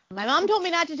My mom told me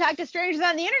not to talk to strangers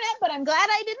on the internet, but I'm glad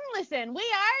I didn't listen. We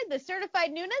are the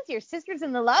Certified Nunas, your sisters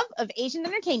in the love of Asian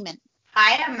entertainment.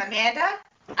 Hi, I'm Amanda.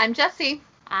 I'm Jessie.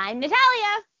 I'm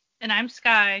Natalia. And I'm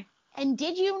Sky. And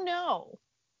did you know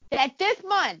that this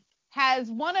month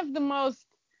has one of the most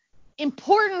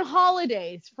important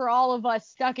holidays for all of us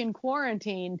stuck in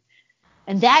quarantine,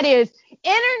 and that is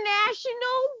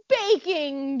International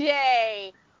Baking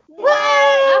Day. Woo!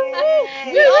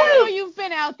 We all know you've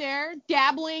been out there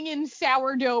dabbling in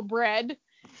sourdough bread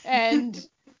and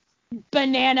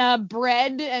banana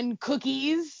bread and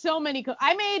cookies. So many.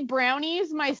 I made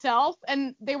brownies myself,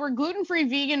 and they were gluten-free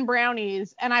vegan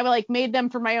brownies, and I made them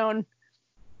for my own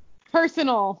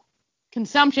personal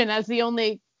consumption as the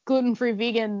only gluten-free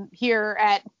vegan here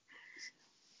at.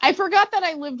 I forgot that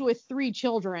I lived with 3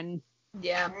 children.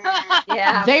 Yeah.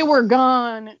 Yeah. They were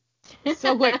gone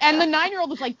so quick. And the 9-year-old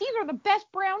was like, these are the best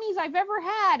brownies I've ever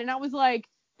had. And I was like,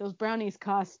 those brownies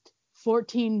cost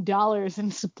 $14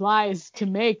 in supplies to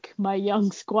make, my young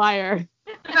squire.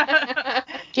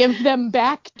 Give them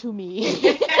back to me.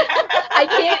 I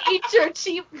can't eat your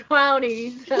cheap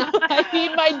brownies. I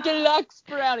need my deluxe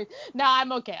brownies. No,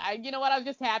 I'm okay. You know what? I'm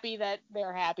just happy that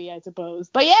they're happy, I suppose.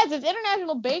 But yes, it's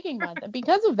International Baking Month. And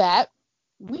because of that,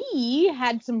 we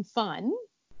had some fun.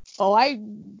 Oh, I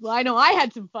know I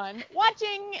had some fun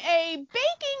watching a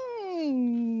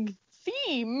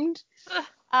baking-themed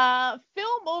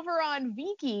film over on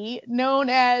Viki known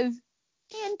as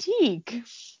Antique.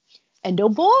 And oh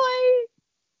boy,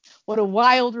 what a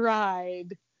wild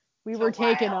ride we were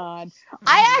taken on.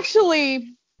 I actually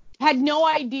had no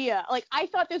idea. I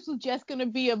thought this was just going to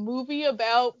be a movie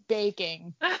about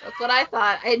baking. That's what I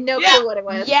thought. I had no clue what it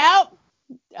was.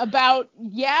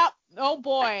 Oh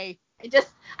boy.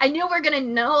 I knew we were going to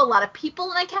know a lot of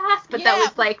people in the cast, but that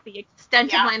was the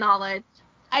extent of my knowledge.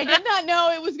 I did not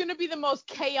know it was going to be the most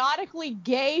chaotically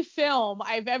gay film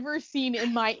I've ever seen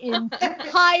in my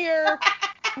entire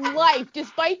life,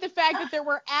 despite the fact that there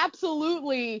were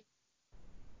absolutely,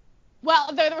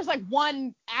 there was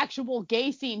one actual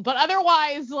gay scene, but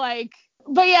otherwise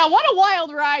but yeah, what a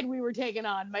wild ride we were taking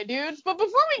on, my dudes. But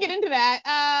before we get into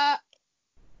that,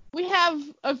 we have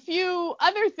a few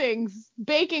other things,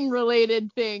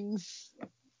 baking-related things,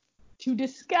 to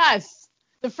discuss.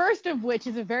 The first of which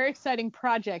is a very exciting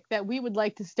project that we would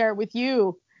like to start with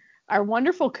you, our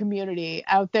wonderful community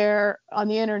out there on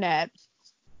the internet.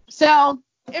 So,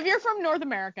 if you're from North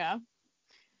America,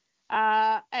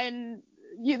 and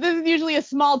this is usually a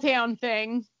small town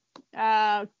thing,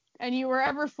 and you were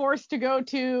ever forced to go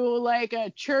to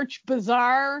a church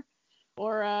bazaar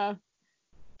or a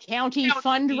county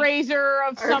fundraiser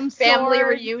of some family sort.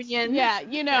 Reunion. Yeah,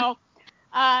 you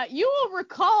will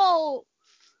recall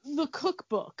the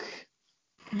cookbook.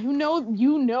 You know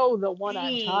the one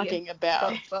I'm talking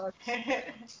about. Cookbook.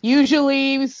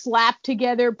 Usually slapped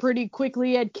together pretty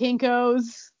quickly at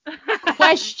Kinko's.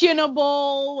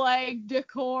 Questionable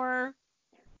decor.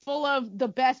 Full of the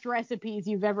best recipes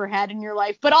you've ever had in your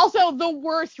life, but also the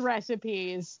worst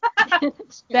recipes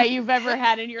that you've ever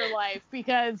had in your life,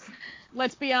 because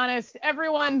let's be honest,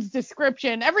 everyone's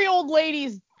description, every old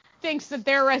lady thinks that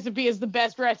their recipe is the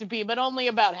best recipe, but only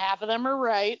about half of them are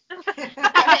right.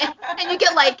 And you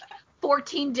get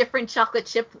 14 different chocolate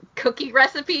chip cookie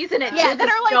recipes, and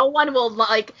no one will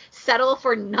settle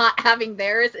for not having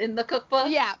theirs in the cookbook.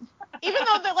 Yeah. Even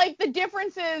though the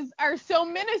differences are so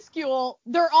minuscule,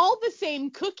 they're all the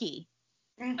same cookie.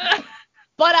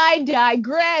 But I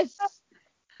digress.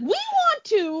 We want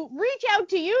to reach out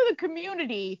to you, the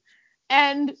community,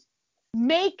 and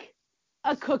make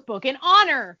a cookbook in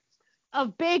honor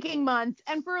of Baking Month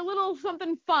and for a little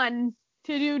something fun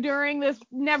to do during this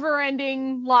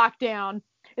never-ending lockdown.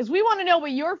 Is we want to know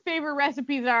what your favorite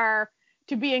recipes are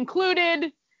to be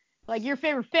included. Your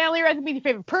favorite family recipes, your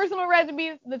favorite personal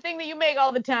recipes, the thing that you make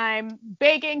all the time,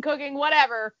 baking, cooking,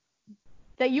 whatever,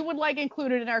 that you would like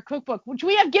included in our cookbook, which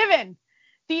we have given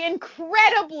the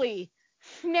incredibly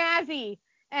snazzy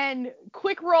and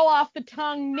quick roll off the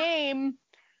tongue name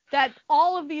that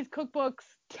all of these cookbooks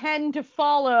tend to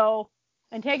follow.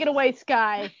 And take it away,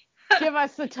 Sky. Give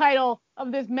us the title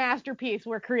of this masterpiece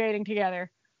we're creating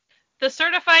together. The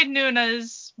Certified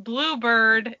Nunas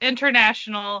Bluebird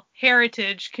International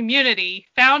Heritage Community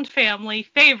Found Family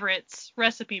Favorites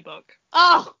Recipe Book.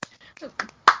 Oh, beautiful.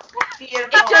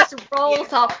 It just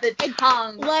rolls off the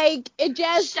tongue. It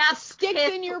just sticks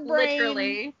in your brain.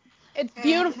 Literally. It's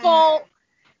beautiful.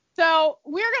 So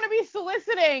we're going to be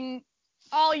soliciting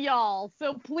all y'all.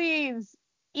 So please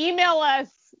email us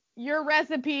your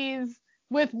recipes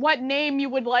with what name you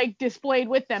would like displayed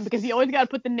with them, because you always got to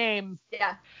put the name.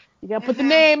 Yeah. You gotta put the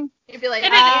name. You'd be like,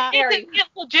 and it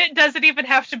legit doesn't even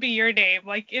have to be your name.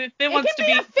 Like, if it wants to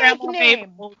be a fake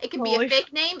name. It could be a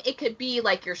fake name. It could be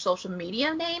like your social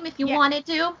media name if you wanted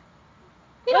to.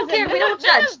 We don't care. We don't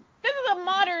judge. This is a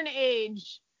modern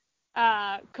age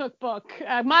cookbook,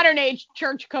 modern age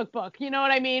church cookbook. You know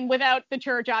what I mean? Without the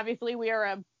church, obviously,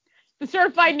 the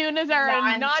Certified Noonas are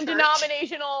a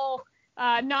non-denominational,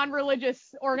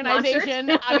 non-religious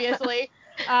organization, obviously.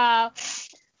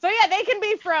 So yeah, they can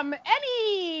be from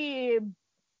any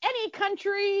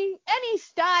country, any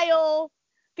style.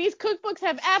 These cookbooks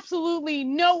have absolutely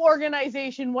no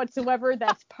organization whatsoever.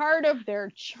 That's part of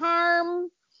their charm.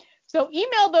 So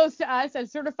email those to us at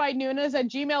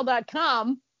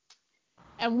certifiednoonas@gmail.com,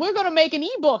 and we're going to make an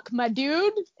ebook, my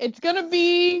dude. It's going to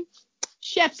be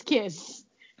Chef's Kiss.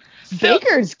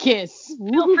 Baker's Kiss.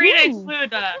 Feel free to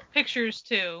include pictures,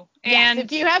 too. And yes,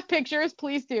 if you have pictures,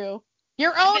 please do.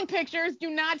 Your own pictures. Do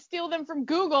not steal them from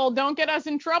Google. Don't get us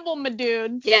in trouble, my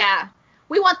dude. Yeah.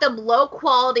 We want them low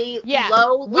quality,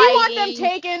 low lighting. We want them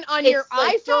taken on your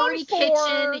iPhone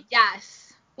 4. Kitchen. Yes.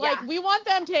 We want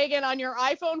them taken on your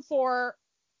iPhone 4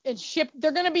 and shipped.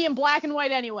 They're going to be in black and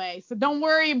white anyway, so don't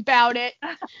worry about it.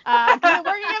 We're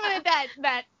giving it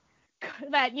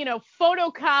that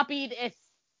photocopied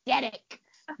aesthetic,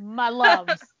 my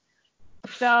loves.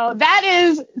 So that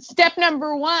is step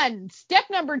number 1. Step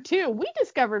number 2, we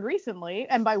discovered recently,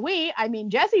 and by we, I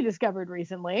mean Jessie discovered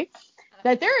recently,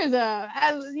 that there is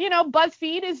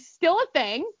BuzzFeed is still a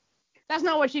thing. That's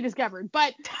not what she discovered,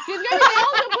 but they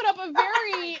also put up a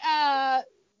very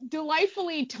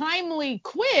delightfully timely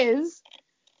quiz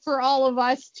for all of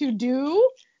us to do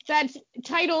that's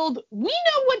titled, "We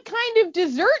know what kind of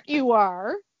dessert you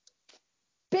are,"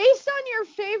 based on your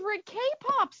favorite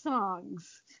K-pop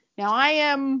songs. Now, I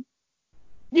am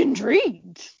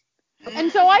intrigued.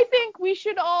 And so I think we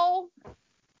should all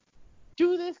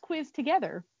do this quiz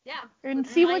together. Yeah. And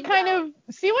see what kind of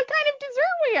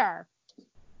dessert we are.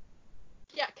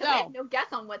 Yeah, because I have no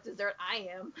guess on what dessert I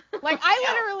am.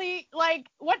 Literally,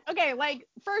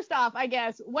 first off, I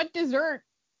guess, what dessert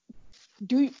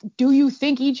do you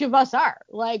think each of us are?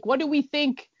 Like, what do we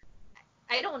think?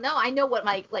 I don't know. I know what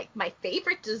my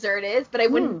favorite dessert is, but I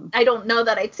don't know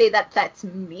that I'd say that that's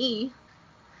me.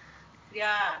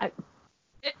 Yeah.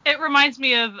 It reminds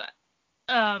me of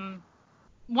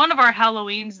one of our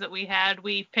Halloweens that we had.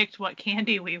 We picked what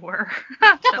candy we were.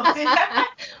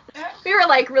 We were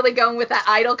really going with that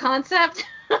idol concept.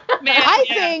 I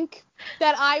think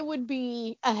that I would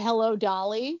be a Hello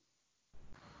Dolly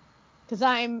because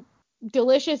I'm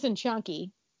delicious and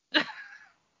chunky.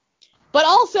 But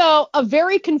also a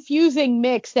very confusing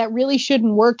mix that really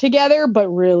shouldn't work together, but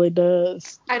really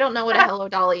does. I don't know what a Hello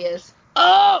Dolly is.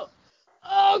 Oh,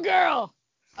 girl.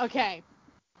 Okay.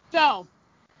 So,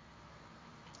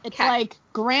 it's like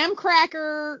graham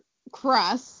cracker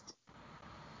crust,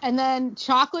 and then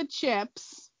chocolate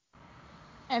chips,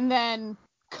 and then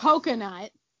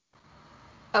coconut.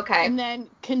 Okay. And then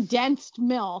condensed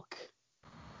milk.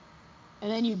 And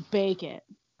then you bake it.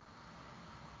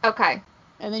 Okay.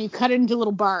 And then you cut it into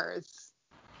little bars.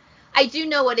 I do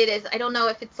know what it is. I don't know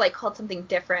if it's called something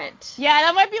different. Yeah,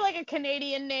 that might be a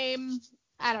Canadian name.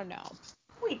 I don't know.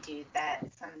 We do that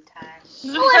sometimes.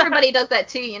 Well, everybody does that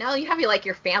too, you have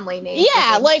your family name.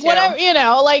 Yeah, whatever, is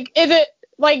it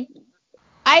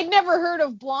I'd never heard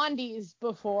of blondies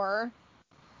before.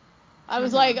 I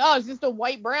was it's just a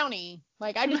white brownie.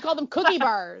 I just call them cookie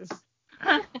bars.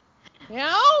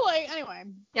 Anyway.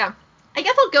 Yeah. I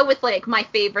guess I'll go with my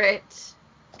favorite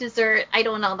dessert. I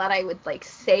don't know that I would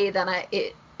say that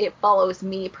it follows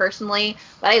me personally,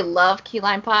 but I love key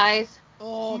lime pies.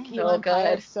 Oh, key lime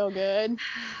pie is so good.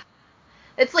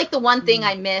 It's the one thing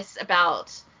I miss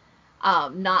about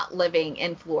not living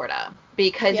in Florida,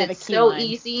 because it's so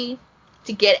easy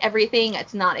to get everything.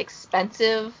 It's not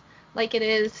expensive like it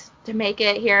is to make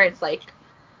it here. It's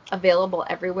available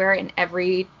everywhere in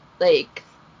every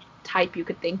type you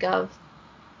could think of.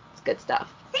 It's good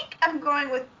stuff. I think I'm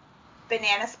going with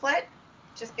banana split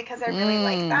just because I really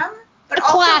like them, but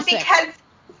Classic. Also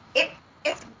because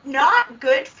it's not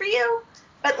good for you,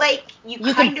 but you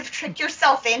kind of trick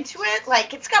yourself into it.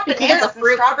 It's got bananas and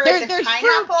strawberries and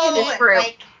pineapple and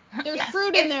there's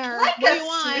fruit in there. It's what do you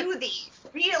want? Smoothie,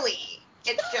 really.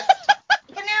 It's just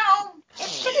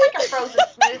it's just like a frozen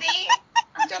smoothie.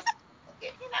 I'm just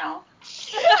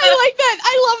I like that.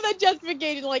 I love that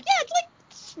justification. It's like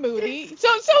smoothie.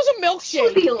 So's a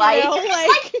milkshake.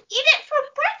 Smoothie-like. Eat it for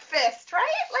breakfast,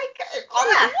 right?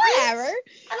 Whatever.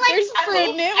 And there's fruit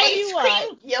in it. What do you want? Ice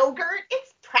cream, yogurt.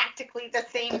 It's practically the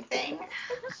same thing.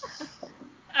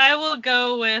 I will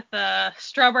go with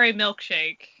strawberry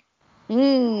milkshake.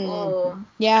 Oh.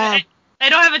 Yeah. I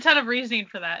don't have a ton of reasoning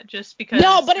for that, just because.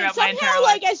 No, but it somehow,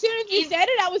 like, as soon as you said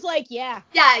it, I was like, yeah.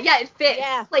 Yeah, it fits.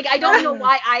 Yeah. Like, I don't know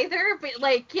why either, but,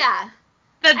 like, yeah.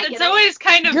 It's always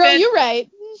kind of Girl, been... you're right.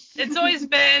 It's always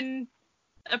been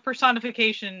a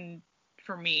personification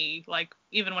for me, like,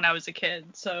 even when I was a kid,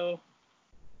 so...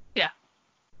 Yeah.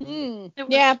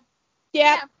 Yeah.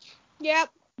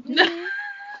 Mm-hmm.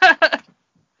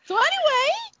 So anyway,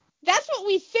 that's what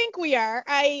we think we are.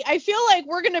 I feel like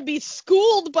we're going to be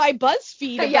schooled by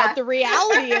BuzzFeed about the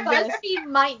reality of this. BuzzFeed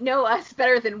might know us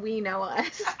better than we know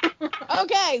us.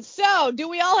 Okay, so do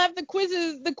we all have the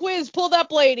quiz pulled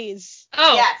up, ladies?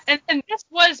 Oh, yes. And this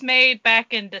was made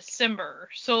back in December,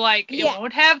 so, like, it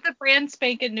won't have the brand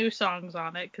spanking new songs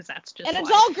on it, because that's just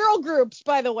it's all girl groups,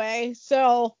 by the way,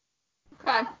 so...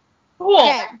 Okay. Cool.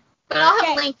 Okay. But I'll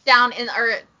have links down in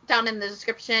the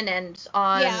description and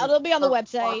on... Yeah, it'll be on the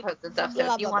website. And stuff,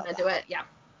 so if you want to do it,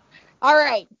 All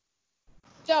right.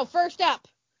 So, first up,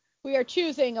 we are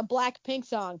choosing a Blackpink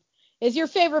song. Is your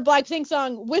favorite Blackpink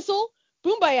song Whistle,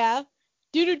 Boombaya,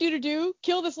 Do-Do-Do-Do-Do,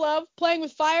 Kill This Love, Playing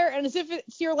With Fire, and As If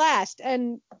It's Your Last?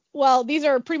 And, well, these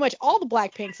are pretty much all the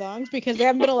Blackpink songs because they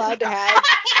haven't been allowed to have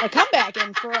a comeback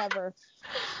in forever.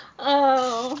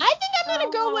 Oh. I think I'm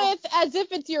going to go with As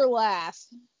If It's Your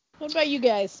Last. What about you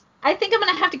guys? I think I'm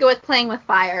going to have to go with Playing With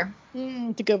Fire.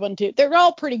 It's a good one, too. They're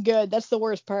all pretty good. That's the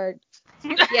worst part.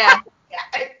 Yeah.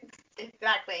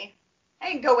 Exactly.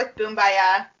 I can go with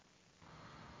Boombaya.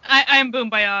 I'm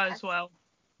Boombaya as well.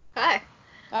 Okay.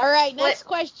 All right, next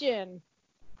question.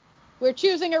 We're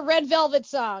choosing a Red Velvet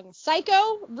song.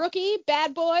 Psycho, Rookie,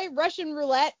 Bad Boy, Russian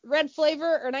Roulette, Red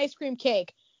Flavor, or an Ice Cream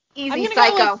Cake. Easy,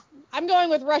 Psycho. I'm going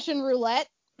with Russian Roulette.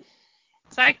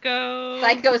 Psycho.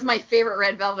 Psycho is my favorite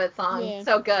Red Velvet song. Yeah.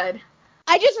 So good.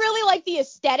 I just really like the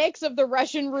aesthetics of the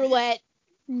Russian Roulette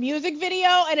music video,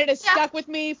 and it has stuck with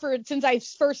me since I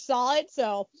first saw it.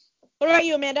 So, what about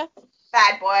you, Amanda?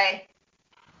 Bad Boy.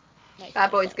 Nice.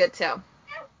 Bad Boy's good too.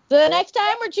 So the next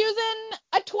time we're choosing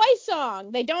a Twice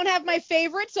song. They don't have my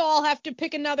favorite, so I'll have to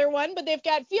pick another one. But they've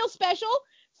got Feel Special,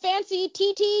 Fancy,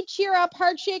 TT, Cheer Up,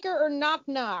 Heart Shaker, or Knock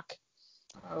Knock.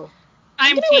 Oh.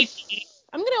 I'm TT.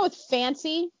 I'm gonna go with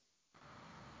Fancy.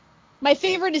 My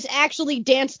favorite is actually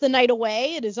Dance the Night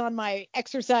Away. It is on my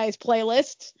exercise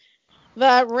playlist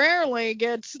that rarely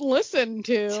gets listened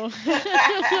to.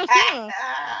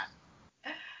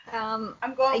 I'm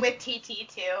going with TT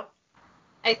too.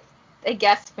 I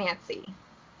guess Fancy.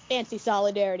 Fancy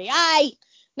solidarity. Aight.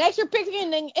 Next we're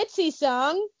picking an ITZY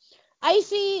song.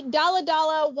 Icy, Dalla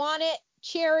Dalla, Want It,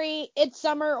 Cherry, It's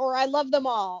Summer, or I Love Them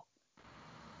All.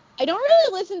 I don't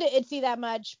really listen to ITZY that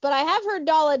much, but I have heard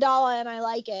Dalla Dalla and I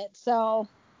like it, so...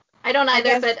 I don't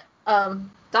either, but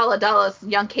Dalla Dalla's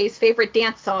Young K's favorite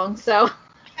dance song, so...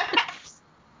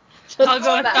 I'll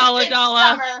go with Dalla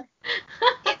Dalla.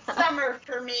 It's summer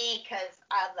for me, because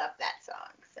I love that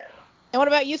song, so... And what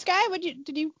about you, Sky?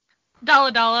 Did you...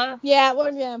 Dalla Dalla. Yeah,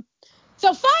 yeah.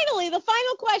 So finally, the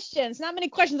final questions. Not many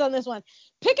questions on this one.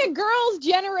 Pick a girls'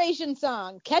 generation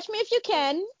song. Catch Me If You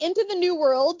Can, Into the New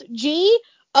World,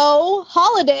 G.O.,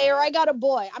 Holiday, or I Got a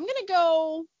Boy. I'm going to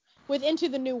go with Into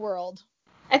the New World.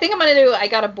 I think I'm going to do I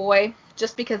Got a Boy,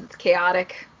 just because it's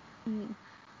chaotic.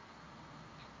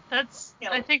 I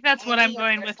think that's what I'm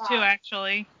going with, too,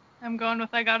 actually. I'm going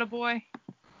with I Got a Boy.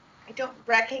 I don't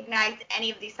recognize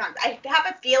any of these songs. I have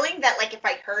a feeling that, like, if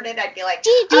I heard it, I'd be like,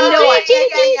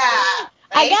 yeah.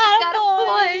 I got a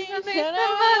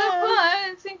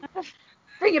boy.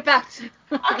 Bring it back.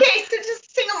 Okay, so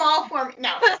just sing them all for me.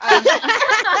 No.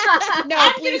 No,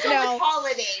 I'm please gonna go no. with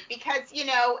Holiday because,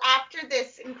 after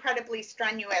this incredibly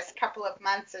strenuous couple of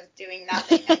months of doing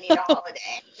nothing, I need a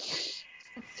holiday. It's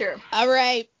true. All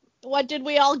right. What did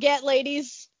we all get,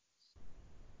 ladies?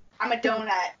 I'm a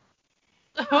donut.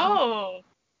 Oh.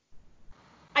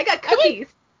 I got cookies.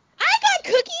 I got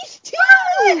cookies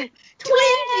too.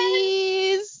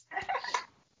 Twinsies.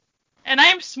 And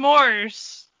I'm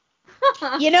s'mores.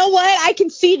 You know what? I can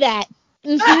see that.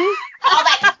 Mm-hmm. All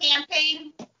that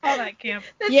camping. All that camp.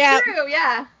 That's true.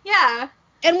 Yeah. Yeah.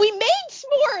 And we made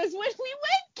s'mores when we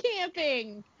went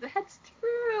camping. That's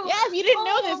true. Yeah, if you didn't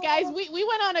know this, guys, we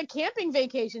went on a camping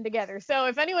vacation together. So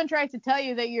if anyone tries to tell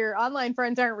you that your online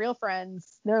friends aren't real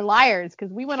friends, they're liars,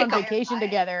 because we went on vacation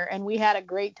together and we had a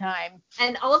great time.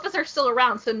 And all of us are still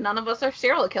around, so none of us are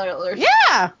serial killers.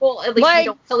 Yeah. Well, at least we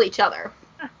don't kill each other.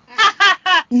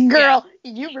 Girl,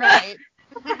 you right.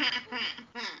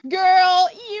 Girl,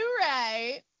 you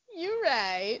right. You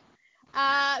right.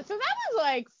 So that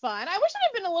was fun. I wish it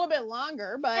had been a little bit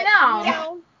longer, but I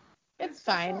know. it's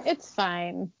fine. It's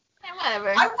fine. Yeah, whatever.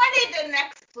 I wanted an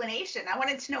explanation. I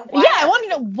wanted to know why. Yeah, I want to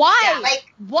know why. Yeah,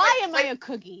 like, why am I a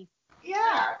cookie?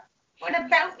 Yeah. What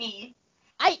about me?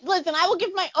 I will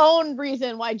give my own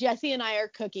reason why Jesse and I are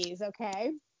cookies,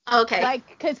 okay? Okay. Like,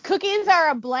 because cookies are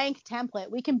a blank template.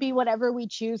 We can be whatever we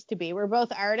choose to be. We're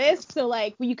both artists, so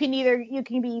like you can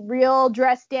be real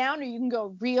dressed down or you can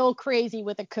go real crazy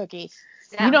with a cookie.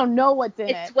 Yeah. You don't know what's in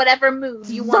it. It's whatever mood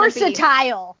you want to be.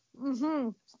 Versatile. Mm-hmm.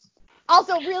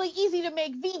 Also really easy to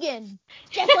make vegan,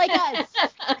 just like us.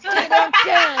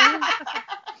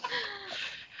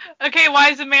 Okay, why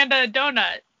is Amanda a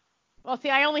donut? Well, see,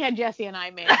 I only had Jesse and I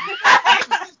made. Like,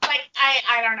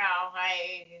 I don't know.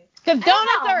 Because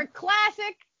donuts are a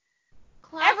classic.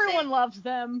 Everyone loves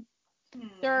them.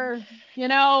 They're,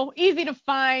 easy to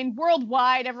find.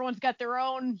 Worldwide, everyone's got their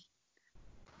own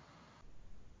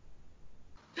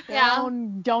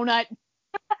donut.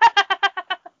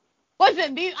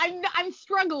 Listen, I'm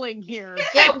struggling here.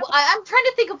 Yeah, I'm trying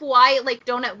to think of why, like,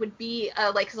 donut would be a,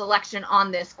 like, selection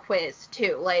on this quiz,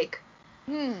 too. Like,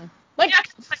 Like,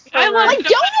 I love donut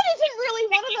isn't really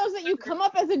one of those that you come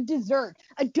up as a dessert.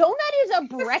 A donut is a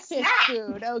breakfast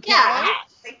food, okay? Yeah.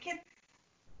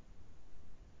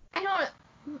 I don't...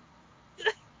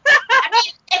 I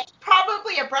mean, it's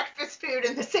probably a breakfast food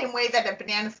in the same way that a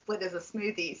banana split is a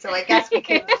smoothie, so I guess we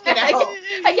can,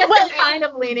 I guess we're kind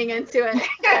of leaning into it.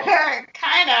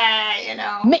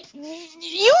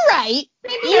 You're right.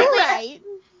 You're right.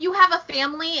 You have a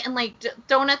family and, like,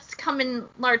 donuts come in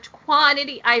large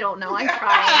quantity. I don't know. I'm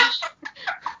trying.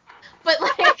 But,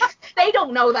 like, they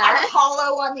don't know that. I'm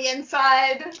hollow on the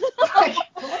inside.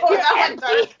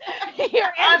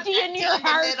 You're empty in your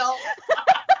heart.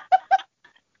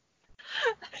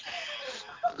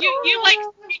 You like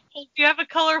people. You have a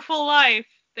colorful life.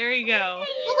 There you go.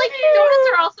 Well, like, donuts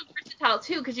are also versatile,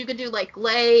 too, because you could do, like,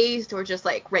 glazed or just,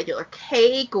 like, regular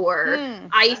cake or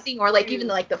icing or, like, even,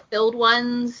 like, the filled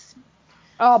ones.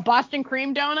 Oh, Boston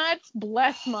cream donuts?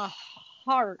 Bless my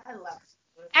heart. I love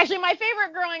it. Actually, my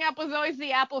favorite growing up was always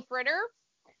the apple fritter.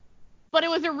 But it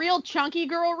was a real chunky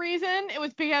girl reason. It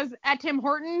was because at Tim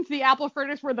Hortons, the apple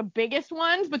fritters were the biggest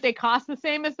ones, but they cost the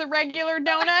same as the regular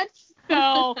donuts.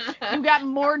 So you got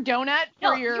more donut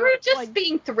for your... You were just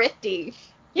being thrifty.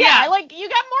 Yeah, you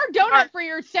got more donut for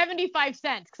your 75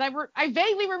 cents. Because I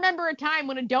vaguely remember a time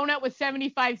when a donut was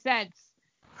 75 cents.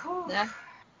 Yeah.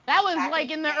 That was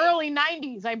like in the early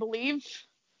 90s, I believe.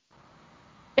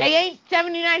 They ain't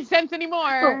 79 cents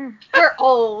anymore. We're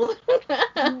old.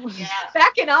 Yeah.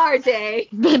 Back in our day.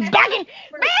 Back in the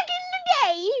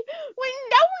day when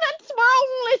donuts were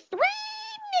only 3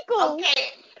 nickels.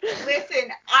 Okay,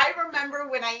 listen, I remember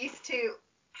when I used to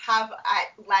have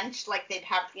at lunch, like they'd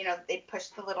have, they'd push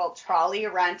the little trolley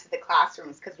around to the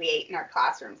classrooms because we ate in our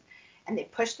classrooms. And they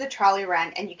pushed the trolley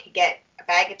around and you could get a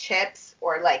bag of chips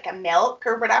or like a milk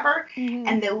or whatever. Mm-hmm.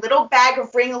 And the little bag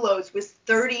of Ringolos was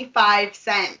 35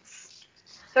 cents.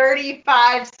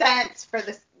 35 cents for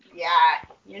this. Yeah,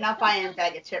 you're not buying a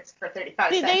bag of chips for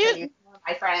 35 cents anymore,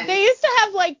 my friend. They used to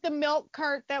have like the milk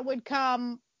cart that would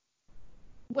come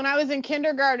when I was in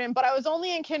kindergarten, but I was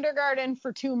only in kindergarten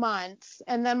for 2 months.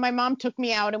 And then my mom took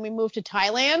me out and we moved to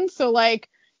Thailand. So like,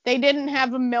 they didn't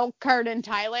have a milk cart in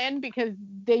Thailand because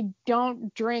they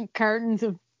don't drink cartons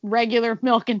of regular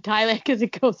milk in Thailand because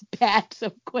it goes bad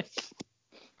so quick.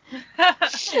 At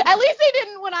least they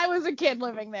didn't when I was a kid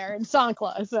living there in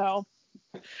Songkhla. So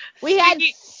we had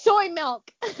soy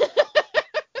milk.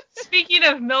 Speaking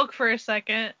of milk for a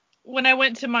second, when I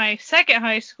went to my second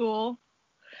high school,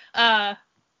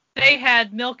 they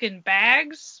had milk in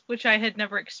bags, which I had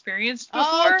never experienced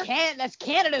before. Oh, that's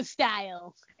Canada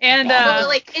style. And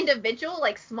like individual,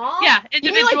 like small? Yeah,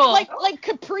 individual. You mean like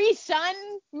Capri Sun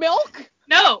milk?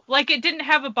 No, like it didn't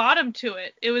have a bottom to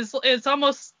it. It's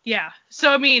almost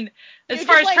So I mean, as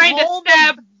far as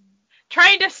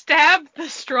trying to stab the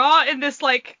straw in this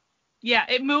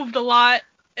it moved a lot.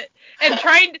 And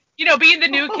trying to, being the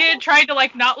new kid, trying to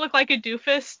not look like a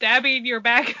doofus, stabbing your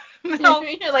bag of milk.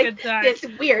 You're like this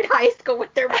weird high school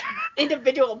with their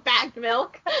individual bagged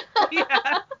milk. Yeah.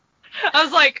 I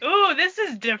was like, ooh, this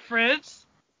is different.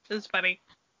 It was funny.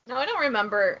 No, I don't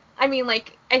remember. I mean,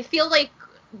 I feel like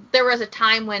there was a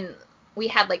time when we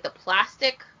had, the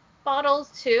plastic bottles,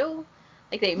 too.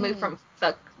 Like, they moved from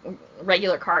the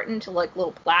regular carton to,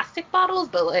 little plastic bottles,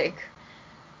 but,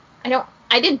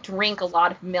 I didn't drink a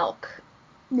lot of milk.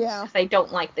 Yeah. Because I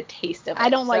don't like the taste of it. I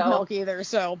don't like milk either,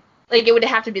 so. It would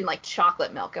have to be,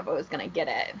 chocolate milk if I was going to get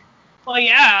it. Well,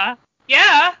 yeah.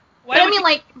 Yeah.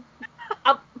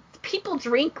 People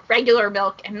drink regular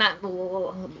milk and not.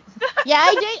 Yeah,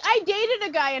 I dated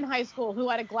a guy in high school who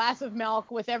had a glass of milk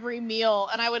with every meal,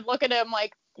 and I would look at him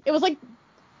it was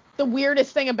the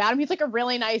weirdest thing about him. He's like a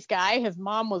really nice guy. His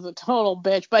mom was a total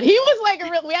bitch, but he was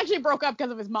like we actually broke up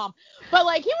because of his mom. But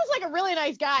like he was like a really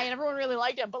nice guy and everyone really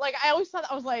liked him. But like I always thought,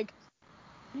 I was like,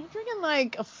 are you drinking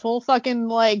like a full fucking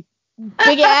like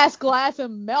big ass glass of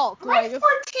milk? My Like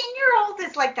 14-year-old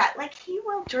is like that. Like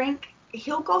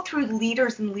he'll go through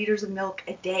liters and liters of milk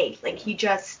a day. Like he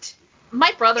just.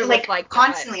 My brother was like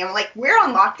constantly. that. I'm like, we're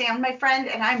on lockdown, my friend,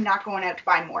 and I'm not going out to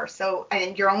buy more. So,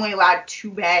 and you're only allowed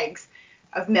 2 bags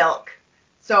of milk.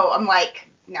 So I'm like,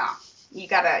 no, you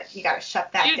gotta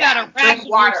shut that down. You gotta Drink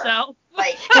water. Yourself.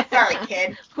 Like, sorry,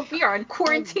 kid. We are in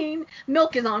quarantine.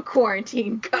 Milk is on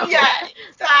quarantine. Go. Yeah,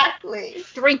 exactly.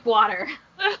 Drink water.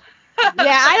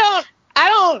 Yeah,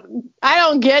 I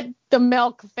don't get the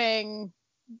milk thing.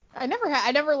 I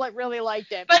never like really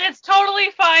liked it. But it's totally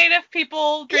fine if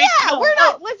people drink milk. Yeah, we're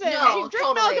not. Listen, no, drink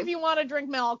totally. milk if you want to drink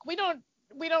milk. We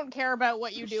don't care about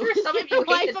what you do. Sure, some of your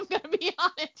you hate life. I'm gonna be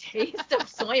honest. Taste of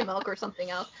soy milk or something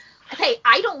else. Hey,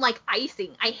 I don't like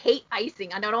icing. I hate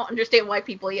icing. I don't understand why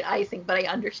people eat icing, but I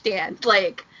understand.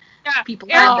 Like, yeah. people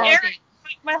Eric,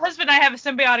 my husband and I have a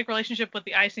symbiotic relationship with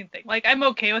the icing thing. Like, I'm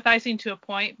okay with icing to a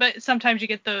point, but sometimes you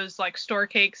get those, like, store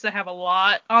cakes that have a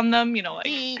lot on them, you know, like,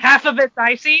 half of it's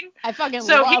icing. I fucking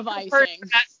so love he prefers icing.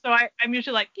 That, so I'm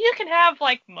usually like, you can have,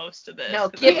 like, most of this. No,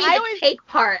 give me the cake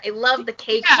part. I love the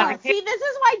cake part. See, this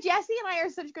is why Jesse and I are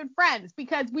such good friends,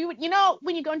 because we would, you know,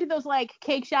 when you go into those, like,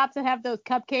 cake shops that have those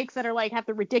cupcakes that are, like, have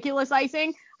the ridiculous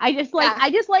icing, I just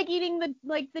like eating the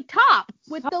top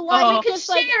with the like we could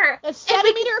just share. like a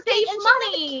centimeter of save cake and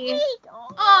money.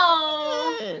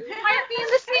 Oh, why aren't we in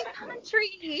the same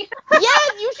country?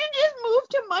 Yes, you should just move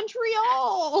to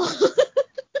Montreal.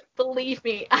 Believe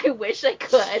me, I wish I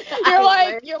could.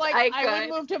 You're like I would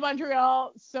move to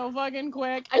Montreal so fucking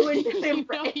quick. I would live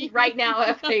right now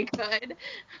if I could.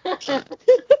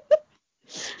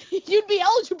 You'd be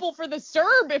eligible for the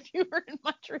CERB if you were in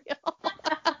Montreal.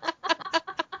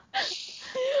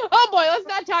 Oh boy, let's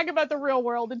not talk about the real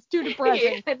world. It's too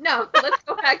depressing. Yeah, no, let's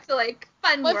go back to like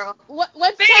fun world.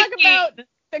 Let's talk about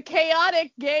the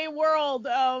chaotic gay world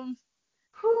of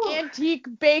Antique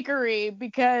Bakery,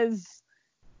 because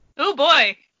oh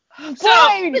boy.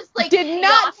 So did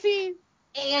not see.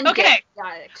 And okay,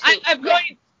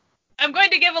 I'm going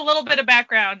to give a little bit of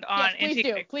background on Antique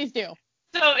Bakery. Please do.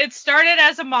 So it started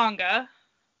as a manga,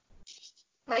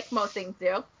 like most things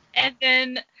do,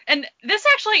 and this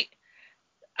actually.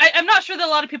 I'm not sure that a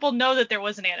lot of people know that there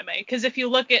was an anime, because if you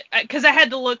look at, because I had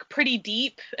to look pretty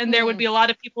deep, and there would be a lot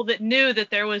of people that knew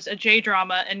that there was a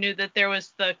J-drama and knew that there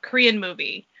was the Korean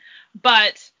movie.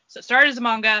 But, so it started as a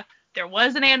manga, there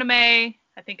was an anime,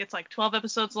 I think it's like 12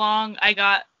 episodes long, I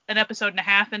got an episode and a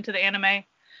half into the anime,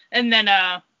 and then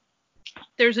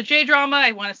there's a J-drama,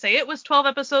 I want to say it was 12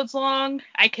 episodes long,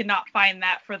 I cannot find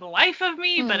that for the life of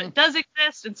me, but it does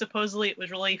exist, and supposedly it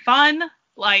was really fun,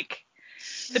 like...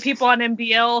 The people on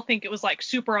MDL think it was like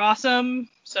super awesome,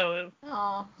 so.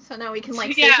 Oh, so now we can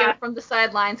like sit here from the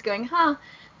sidelines going, huh?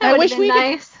 That would have been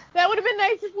nice. That would have been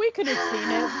nice if we could have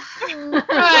seen it.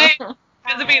 Right. Because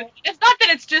I mean, it's not that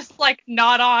it's just like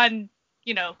not on,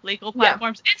 you know, legal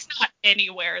platforms. Yeah. It's not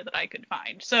anywhere that I could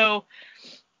find. So,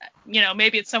 you know,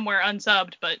 maybe it's somewhere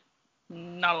unsubbed, but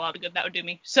not a lot of good that would do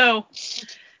me. So.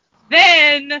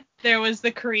 Then there was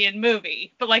the Korean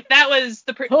movie, but like that was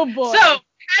the. Oh boy. So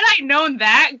had I known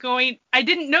that I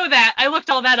didn't know that. I looked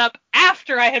all that up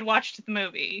after I had watched the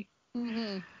movie.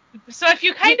 Mm-hmm. So if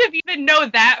you kind of even know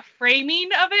that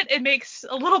framing of it, it makes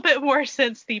a little bit more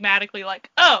sense thematically. Like,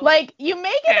 oh, like you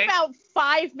make it about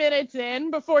 5 minutes in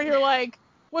before you're like,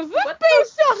 was this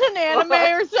based on an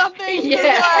anime or something?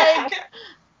 Yeah.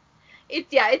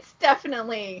 It's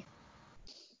definitely.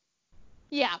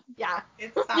 Yeah.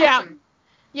 It's awesome.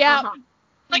 Yeah. Uh-huh.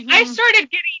 Like I started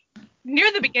getting near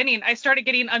the beginning. I started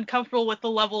getting uncomfortable with the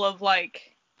level of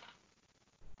like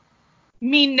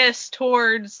meanness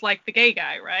towards like the gay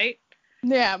guy, right?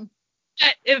 Yeah.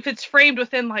 If it's framed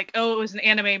within like, oh, it was an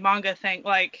anime manga thing,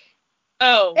 like,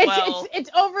 it's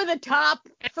over the top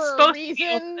for a reason,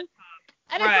 and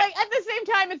it's like at the same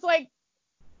time, it's like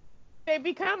they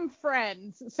become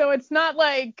friends, so it's not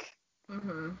like.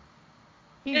 Mm-hmm.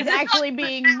 He's actually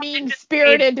being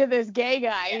mean-spirited to this gay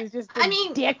guy. Yeah. He's just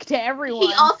a dick to everyone.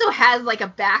 He also has, like, a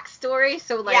backstory,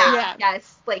 so, like,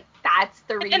 yes, like, that's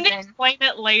the reason. And they explain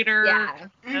it later.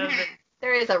 Yeah.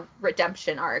 There is a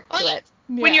redemption arc to it.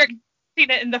 When you're seeing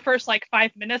it in the first, like,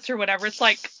 5 minutes or whatever, it's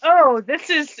like, oh,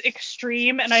 this is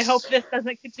extreme, and I hope this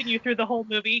doesn't continue through the whole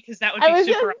movie, because that would be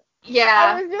super...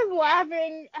 Yeah. I was just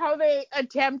laughing how they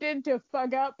attempted to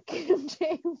fuck up Kim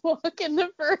Jae-wook in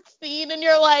the first scene, and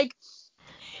you're like...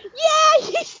 Yeah,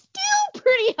 he's still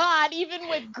pretty hot, even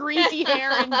with greasy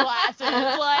hair and glasses.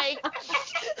 Like,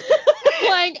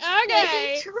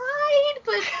 okay. He tried,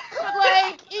 but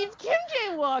like, he's Kim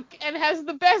Jae-wook and has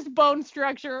the best bone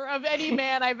structure of any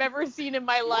man I've ever seen in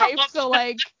my life. So,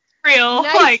 like, real.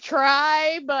 Nice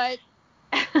try, but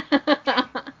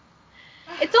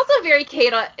it's also very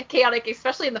chaotic,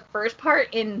 especially in the first part,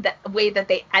 in the way that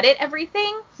they edit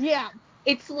everything. Yeah.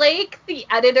 It's like the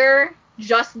editor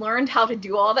just learned how to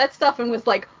do all that stuff and was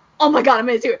like, oh my god, I'm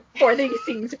going to do it for these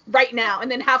scenes right now. And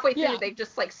then halfway through, they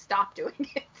just, like, stopped doing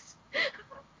it.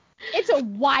 It's a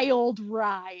wild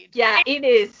ride. Yeah, it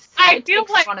is. I feel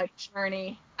like on a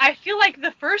journey. I feel like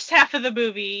the first half of the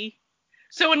movie.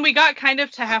 So when we got kind of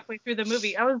to halfway through the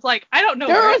movie, I was like, I don't know.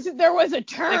 There was a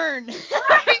turn. There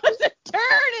was a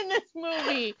turn in this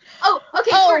movie. Oh,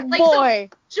 okay. Oh boy.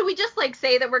 So, should we just like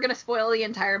say that we're gonna spoil the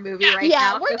entire movie right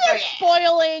now? Yeah, we're just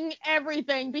spoiling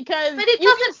everything because but it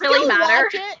doesn't really matter.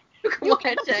 Watch it. The plot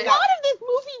of this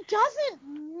movie doesn't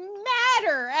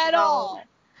matter at all.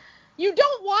 You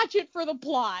don't watch it for the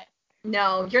plot.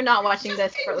 No, you're not watching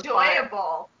this for the plot.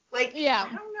 Enjoyable. Like, yeah.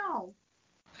 I don't know.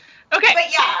 Okay.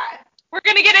 But yeah. We're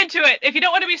going to get into it. If you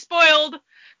don't want to be spoiled,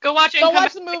 go watch it. Go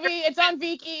watch the movie. It's on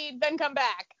Viki. Then come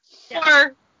back. Yeah.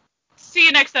 Or see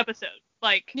you next episode.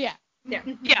 Like. Yeah. Yeah.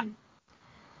 Yeah.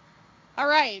 All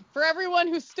right. For everyone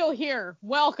who's still here,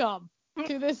 welcome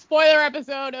to this spoiler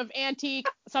episode of Antique,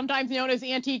 sometimes known as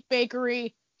Antique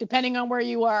Bakery, depending on where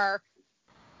you are.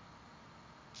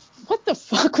 What the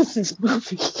fuck was this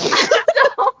movie?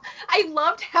 I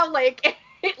loved how, like,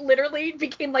 it literally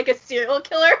became like a serial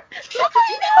killer.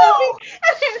 I know.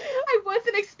 I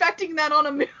wasn't expecting that on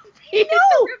a movie.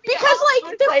 No, because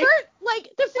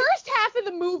the first half of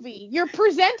the movie, you're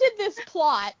presented this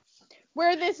plot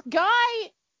where this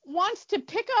guy wants to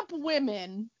pick up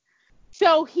women,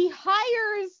 so he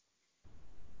hires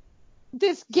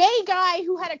this gay guy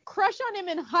who had a crush on him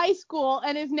in high school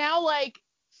and is now like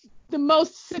the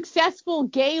most successful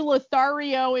gay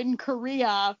Lothario in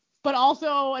Korea, but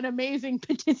also an amazing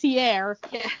patissier,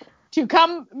 to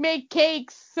come make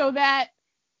cakes so that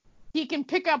he can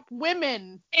pick up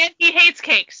women. And he hates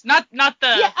cakes, not the.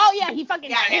 Yeah. Oh yeah, he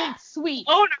fucking hates sweets.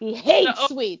 Owner. He hates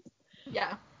sweets.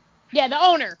 Yeah. Yeah, the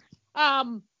owner.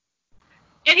 And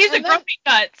he's a grumpy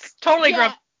nuts. Totally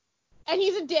grumpy. And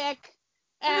he's a dick.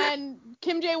 And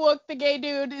Kim Jae-wook, the gay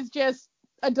dude, is just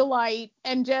a delight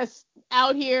and just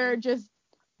out here just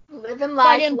living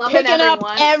life, loving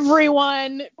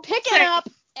picking up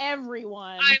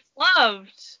everyone. I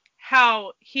loved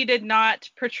how he did not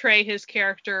portray his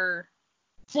character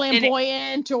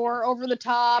flamboyant or over the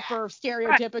top or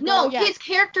stereotypical. No, his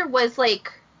character was like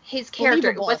his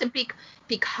character. Believable. It wasn't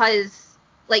because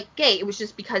like gay. It was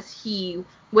just because he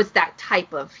was that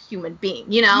type of human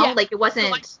being. You know, like it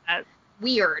wasn't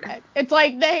weird. It's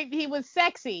like he was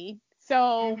sexy,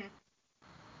 so. Mm-hmm.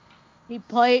 He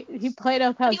played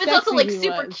up how sexy he was. He was also like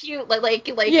super cute, like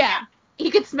he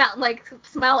could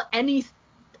smell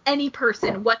any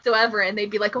person whatsoever, and they'd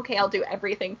be like, okay, I'll do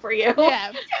everything for you.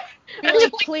 Yeah. Be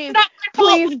like,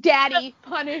 please, daddy,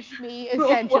 punish me,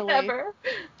 essentially. Whatever.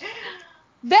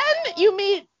 Then you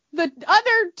meet the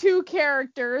other two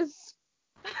characters.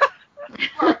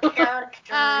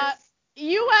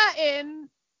 Yua In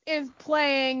is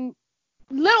playing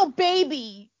little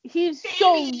baby. He's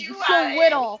so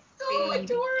little. So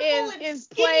adorable. Is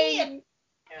playing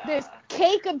this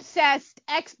cake obsessed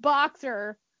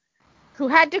ex-boxer who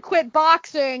had to quit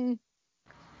boxing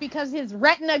because his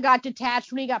retina got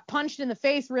detached when he got punched in the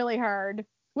face really hard,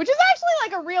 which is actually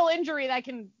like a real injury that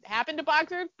can happen to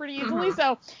boxers pretty easily.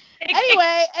 So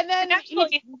anyway, and then it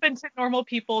actually happens to normal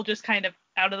people just kind of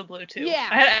out of the blue too.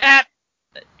 Yeah,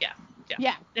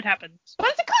 it happens. But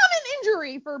it's a common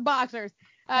injury for boxers,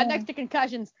 next to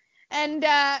concussions. And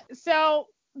so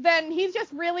then he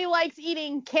just really likes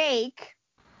eating cake.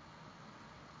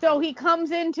 So he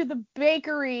comes into the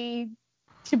bakery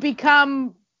to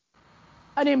become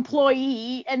an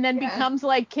employee and then becomes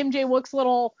like Kim Jae-wook's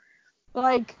little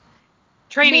like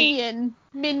trainee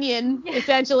minion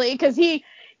essentially, because he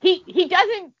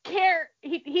doesn't care.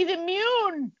 He's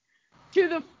immune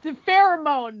to the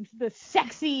pheromones, the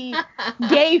sexy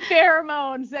gay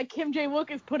pheromones that Kim Jae-wook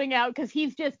is putting out, because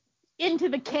he's just into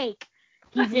the cake.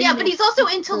 But he's also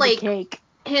into like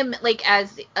him like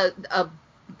as a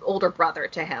older brother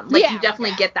to him. Like you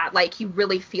definitely get that. Like he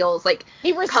really feels like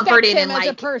he comforted him and as like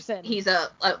a person. He's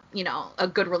a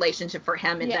good relationship for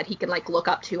him, and that he can like look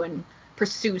up to and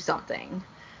pursue something.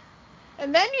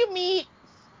 And then you meet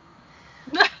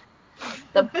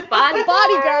the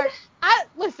bodyguard. I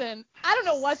don't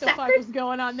know what the fuck was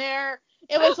going on there.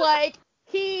 It was like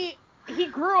he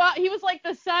grew up. He was like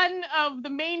the son of the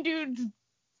main dude's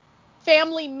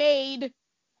family maid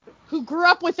who grew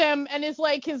up with him and is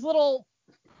like his little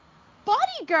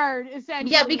bodyguard,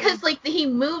 essentially. Yeah, because like he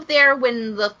moved there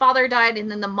when the father died, and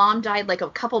then the mom died like a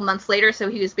couple months later, so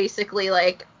he was basically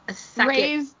like a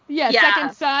second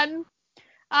second son.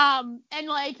 And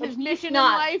like his mission in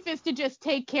life is to just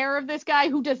take care of this guy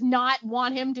who does not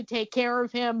want him to take care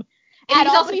of him at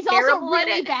all. But he's also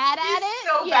really bad at it.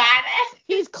 So bad at it.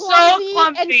 He's clumsy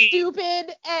and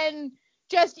stupid and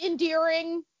just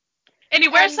endearing. And he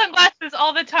wears sunglasses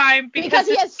all the time because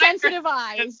he has sensitive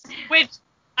eyes. Which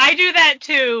I do that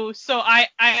too, so I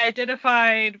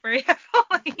identified very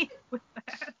heavily with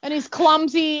that. And he's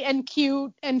clumsy and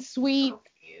cute and sweet. So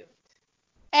cute.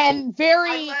 And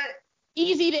very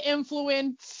easy to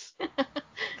influence.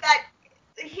 That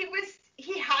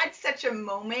he had such a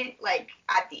moment like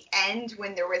at the end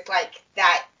when there was like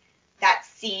that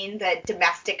scene, the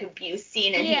domestic abuse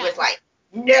scene, and he was like,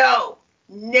 no,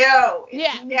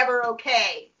 it's never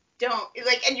okay. Don't,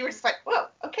 like, and you were just like, whoa,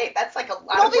 okay, that's like a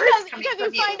lot of words coming from you.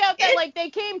 Because you find out that like they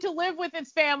came to live with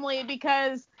his family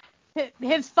because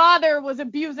his father was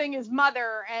abusing his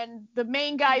mother, and the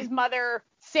main guy's mother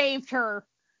saved her.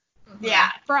 Yeah.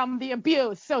 From the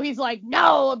abuse. So he's like,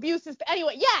 no, abuse is...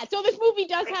 Anyway, yeah, so this movie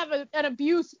does have an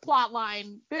abuse plot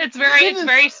line. It's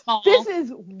very small. This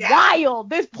is wild.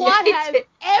 This plot has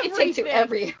everything. It takes you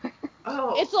everywhere.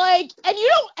 Oh. It's like,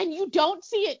 and you don't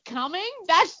see it coming.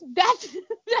 I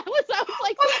was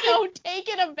like so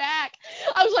taken aback.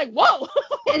 I was like, whoa.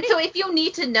 And so if you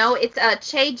need to know, it's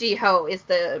Che Ji-ho is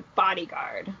the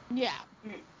bodyguard. Yeah.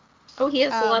 Oh, he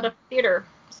has a lot of theater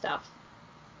stuff.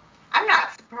 I'm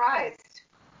not surprised.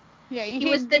 Yeah, he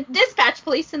was the dispatch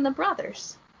police in The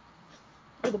Brothers.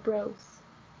 Or The Bros.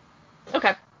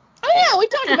 Okay. Oh yeah, we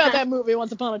talked about that movie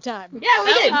once upon a time. Yeah,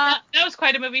 we did. That was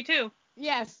quite a movie too.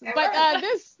 Yes, but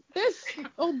this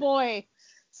oh boy.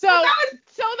 So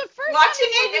the first watching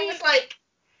it was like,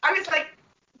 I was like,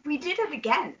 we did it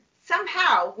again.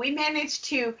 Somehow we managed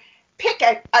to pick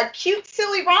a cute,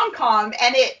 silly rom-com,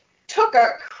 and it took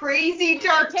a crazy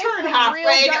dark turn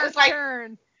halfway. And it was like,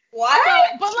 what?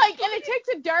 So, but like, and it takes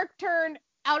a dark turn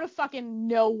out of fucking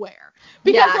nowhere.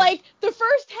 Because like the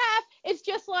first half, it's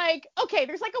just like, okay,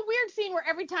 there's like a weird scene where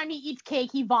every time he eats cake,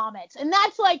 he vomits, and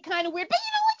that's like kind of weird. But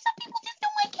you know, like some people just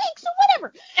don't like cake, so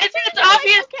whatever. It's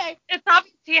obvious. Like, okay. It's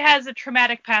obvious he has a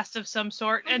traumatic past of some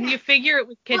sort, and you figure it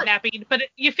was kidnapping, but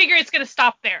you figure it's gonna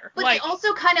stop there. But like, they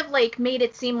also kind of like made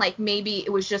it seem like maybe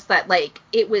it was just that like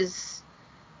it was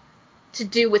to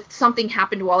do with something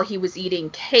happened while he was eating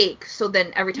cake, so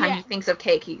then every time he thinks of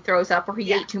cake, he throws up, or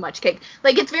he ate too much cake.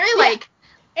 Like, it's very like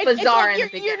bizarre.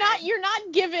 It's like you're not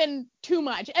given too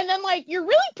much, and then like you're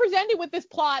really presented with this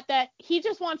plot that he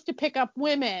just wants to pick up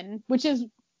women, which is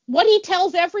what he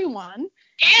tells everyone.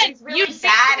 And he's really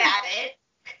bad at it.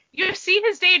 You see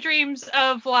his daydreams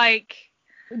of like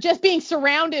just being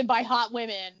surrounded by hot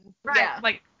women, right? Yeah.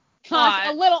 Like.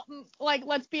 A little, like,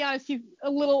 let's be honest, he's a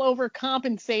little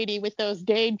overcompensating with those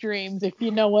daydreams, if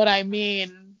you know what I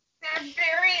mean. They're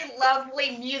very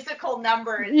lovely musical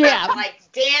numbers. Yeah. Like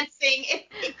dancing.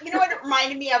 You know what it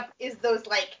reminded me of is those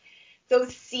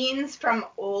scenes from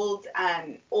old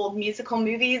musical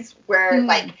movies where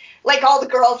like all the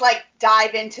girls like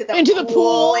dive into the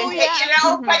pool and you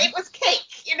know, but it was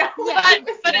cake, you know. Yeah.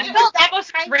 But it felt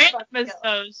almost random as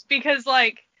those, because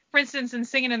like, for instance, in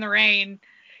Singing in the Rain,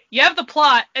 you have the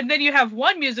plot, and then you have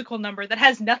one musical number that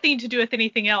has nothing to do with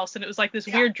anything else, and it was like this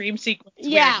weird dream sequence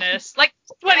weirdness. Like,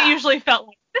 that's what it usually felt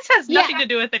like. This has nothing to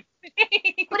do with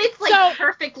anything. But it's like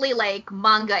perfectly like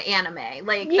manga anime.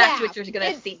 Like, that's what you're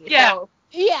gonna see. Yeah. So,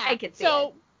 I could see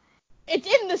it.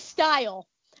 It's in the style.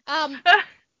 So you're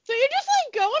just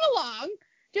like going along,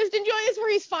 just enjoying this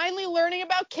where he's finally learning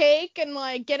about cake and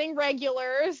like getting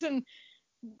regulars and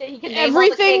he can name all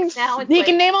the cakes now. He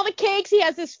can name all the cakes. He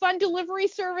has this fun delivery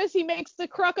service. He makes the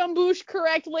croque-embouche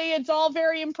correctly. It's all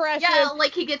very impressive. Yeah,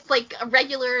 like he gets like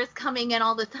regulars coming in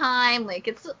all the time. Like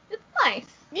it's nice.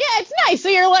 Yeah, it's nice. So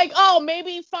you're like, oh,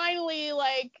 maybe finally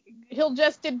like he'll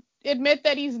just admit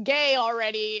that he's gay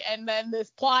already, and then this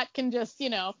plot can just,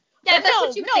 you know. Yeah, that's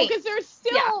what you think. No, because there's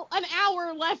still an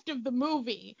hour left of the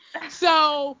movie.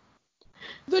 So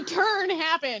the turn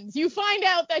happens. You find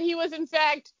out that he was in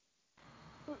fact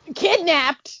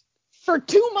kidnapped for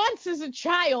 2 months as a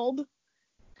child,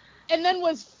 and then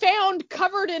was found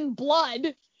covered in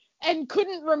blood and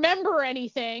couldn't remember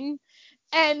anything,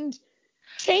 and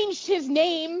changed his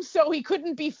name so he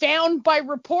couldn't be found by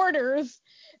reporters,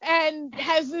 and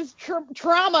has this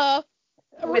trauma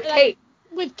with cake.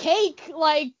 With cake,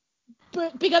 like,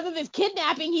 but because of this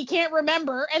kidnapping, he can't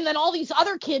remember, and then all these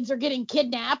other kids are getting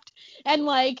kidnapped, and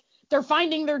like they're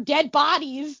finding their dead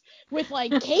bodies with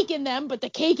like cake in them, but the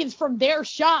cake is from their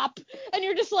shop, and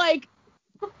you're just like.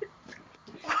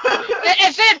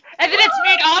 and then it's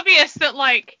made obvious that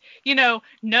like,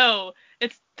 no,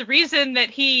 it's the reason that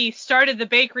he started the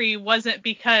bakery wasn't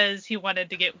because he wanted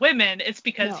to get women, it's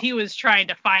because he was trying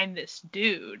to find this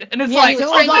dude. And it's like, he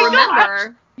was trying to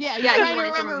remember. Yeah, he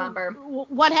wanted to remember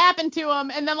what happened to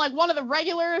him, and then like one of the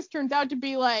regulars turns out to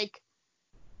be like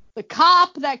the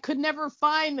cop that could never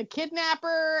find the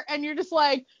kidnapper, and you're just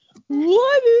like,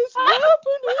 what is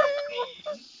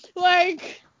happening?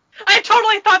 Like, I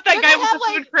totally thought that guy was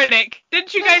a food critic.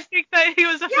 Didn't you guys think that he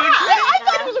was a food critic? I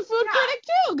thought he was a food critic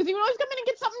too, because he would always come in and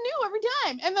get something new every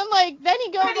time. And then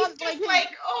he goes on like,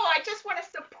 oh, I just want to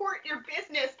support your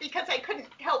business because I couldn't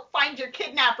help find your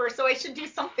kidnapper, so I should do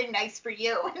something nice for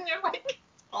you. And you're like,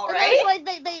 all right. Like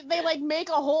they like make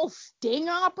a whole sting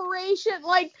operation.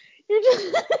 Like, you're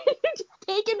just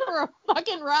taken for a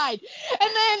fucking ride.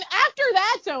 And then after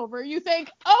that's over, you think,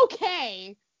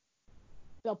 okay,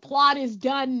 the plot is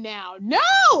done now.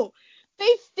 No! They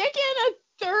stick in a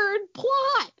third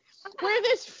plot where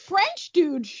this French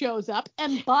dude shows up.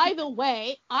 And by the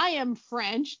way, I am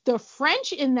French. The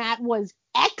French in that was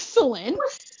excellent. It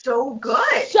was so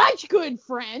good. Such good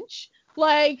French.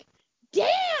 Like,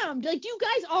 damn! Like, do you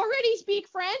guys already speak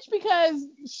French? Because,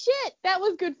 shit, that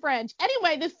was good French.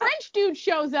 Anyway, this French dude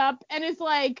shows up and is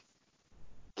like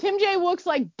Kim Jae-wook's,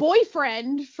 like,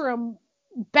 boyfriend from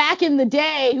back in the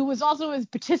day, who was also his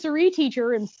patisserie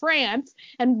teacher in France,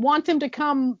 and wants him to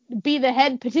come be the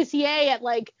head patissier at,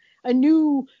 like, a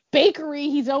new bakery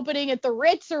he's opening at the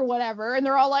Ritz or whatever. And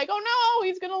they're all like, oh, no,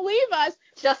 he's going to leave us.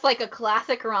 Just like a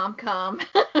classic rom-com.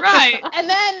 Right. And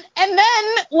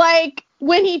then, like,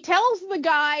 when he tells the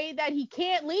guy that he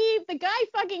can't leave, the guy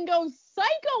fucking goes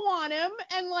psycho on him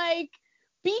and, like,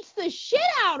 beats the shit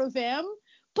out of him.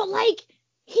 But, like,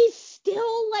 he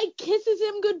still, like, kisses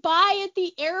him goodbye at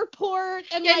the airport.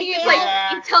 And, like, he's like,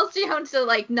 he tells Ji-hoon to,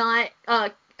 like, not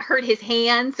hurt his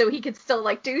hand so he could still,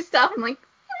 like, do stuff. I'm like,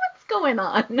 what's going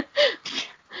on?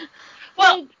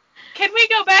 Well, can we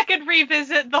go back and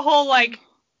revisit the whole, like,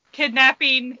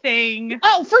 kidnapping thing?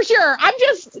 Oh, for sure. I'm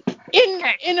just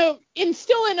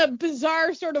still in a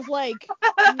bizarre sort of, like,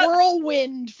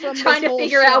 whirlwind from trying to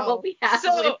figure out what we have.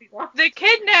 So the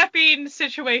kidnapping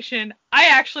situation, I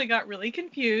actually got really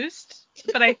confused,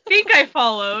 but I think I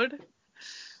followed.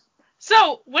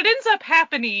 So what ends up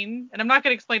happening, and I'm not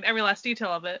going to explain every last detail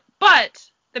of it, but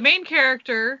the main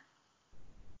character,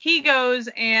 he goes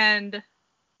and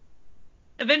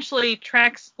eventually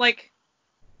tracks, like,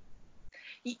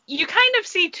 you kind of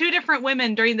see two different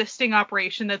women during the sting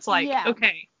operation that's like,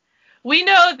 okay, we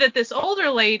know that this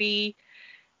older lady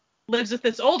lives with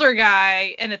this older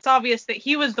guy, and it's obvious that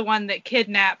he was the one that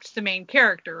kidnapped the main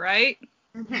character, right?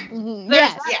 Mm-hmm.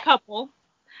 There's that couple.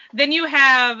 Then you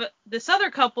have this other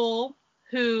couple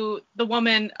who the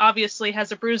woman obviously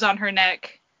has a bruise on her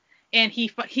neck, and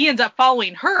he ends up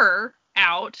following her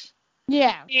out.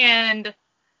 Yeah. And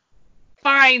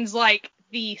finds, like,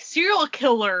 the serial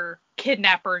killer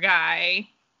kidnapper guy.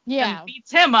 Yeah. And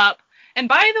beats him up. And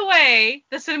by the way,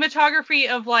 the cinematography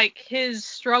of, like, his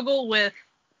struggle with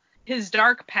his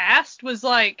dark past was,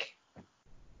 like,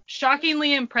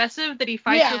 shockingly impressive, that he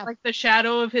fights with, like, the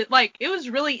shadow of his, like, it was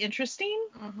really interesting.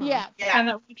 Mm-hmm. Yeah.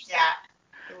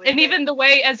 And even the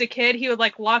way, as a kid, he would,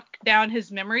 like, lock down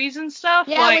his memories and stuff.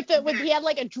 Yeah, like, he had,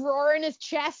 like, a drawer in his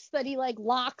chest that he, like,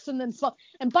 locks and then...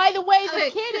 And by the way,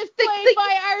 the kid is played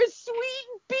by our sweet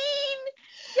bean,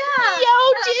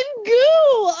 Yo Jin-gu.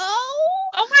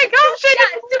 Oh my gosh,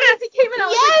 as soon as he came in, I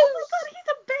was like, oh my god, he's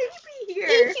a baby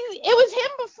here. It was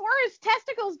him before his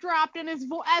testicles dropped and his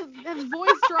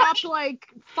voice dropped, like,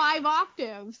 5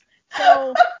 octaves.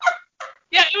 So...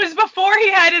 Yeah, it was before he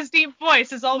had his deep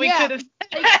voice, is all we could have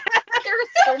said. Like, there are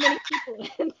so many people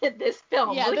in this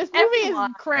film. Yeah, like, this movie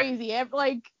is crazy.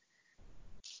 Like,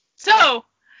 so,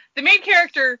 the main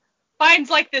character finds,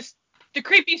 like, the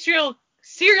creepy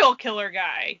serial killer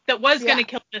guy that was going to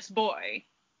kill this boy,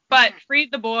 but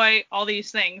freed the boy, all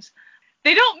these things.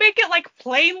 They don't make it, like,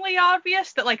 plainly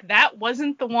obvious that, like, that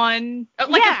wasn't the one.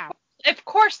 Like, of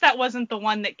course that wasn't the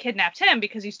one that kidnapped him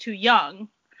because he's too young.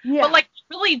 Yeah. But, like,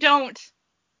 really don't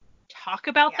talk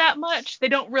about that much. They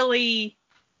don't really...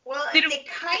 Well, they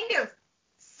kind of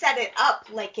set it up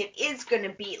like it is going to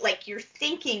be, like, you're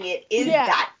thinking it is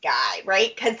that guy,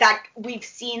 right? Because we've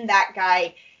seen that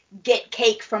guy get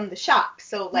cake from the shop.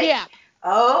 So, like,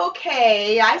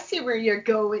 okay, I see where you're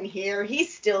going here.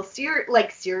 He's still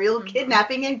serial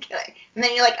kidnapping and killing. And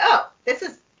then you're like, oh, this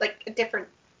is, like, a different...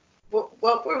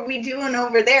 What were we doing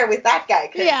over there with that guy?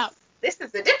 'Cause this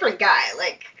is a different guy,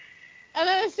 like... And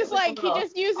then it's just like, he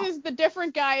just uses the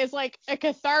different guy as like a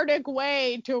cathartic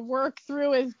way to work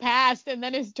through his past, and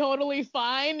then is totally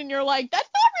fine. And you're like, that's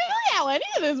not really how any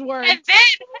of this works.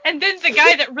 And then the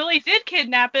guy that really did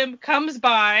kidnap him comes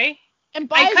by and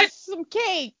buys some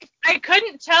cake. I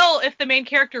couldn't tell if the main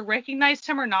character recognized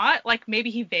him or not. Like, maybe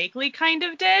he vaguely kind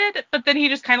of did, but then he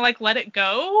just kind of like let it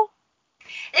go.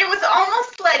 It was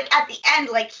almost like at the end,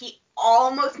 like he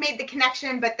almost made the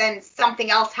connection, but then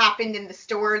something else happened in the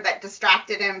store that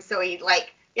distracted him, so he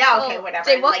like, whatever.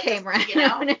 Jay Wook like, came around. You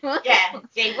know? Yeah,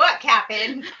 Jay Wook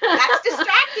happened. That's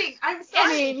distracting. I'm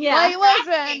sorry. I mean, like,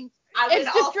 listen,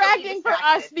 it's distracting for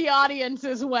us, the audience,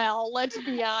 as well. Let's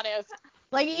be honest.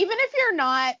 Like, even if you're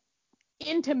not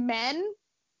into men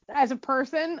as a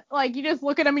person, like, you just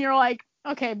look at them and you're like,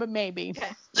 okay, but maybe.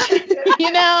 Okay.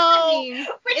 You know? I mean,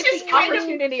 which is the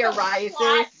opportunity arises.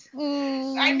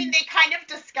 I mean, they kind of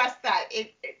discuss that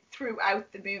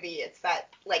throughout the movie. It's that,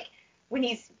 like, when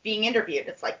he's being interviewed,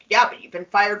 it's like, yeah, but you've been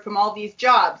fired from all these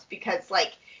jobs because,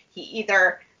 like, he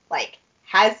either, like,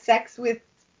 has sex with,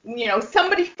 you know,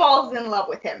 somebody falls in love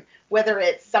with him, whether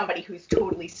it's somebody who's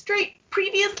totally straight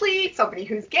previously, somebody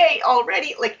who's gay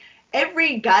already, like,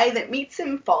 every guy that meets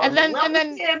him falls in love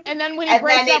with him. And then when he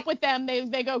breaks up with them,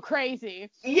 they go crazy.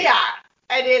 Yeah.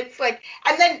 And it's like,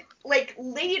 and then, like,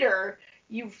 later,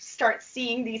 you start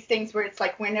seeing these things where it's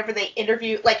like, whenever they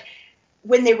interview, like,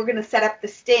 when they were going to set up the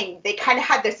sting, they kind of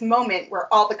had this moment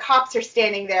where all the cops are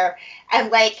standing there,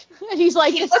 and, like, he's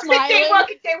like, he looks at Jay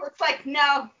Wook, and Jay Wook's like,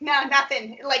 no,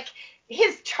 nothing. Like,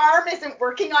 his charm isn't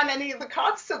working on any of the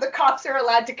cops, so the cops are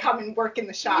allowed to come and work in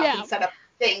the shop and set up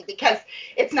the thing, because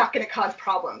it's not going to cause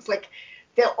problems. Like,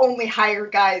 they'll only hire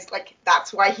guys, like,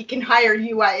 that's why he can hire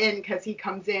UI in, because he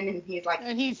comes in and he's like,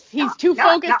 and he's too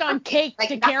focused on cake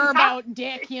to care about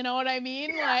dick, you know what I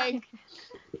mean? Yeah. Like,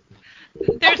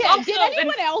 did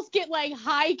anyone else get, like,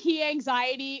 high key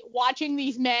anxiety watching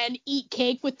these men eat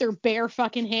cake with their bare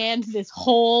fucking hands this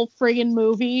whole friggin'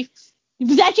 movie?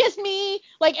 Was that just me?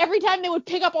 Like, every time they would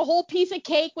pick up a whole piece of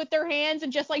cake with their hands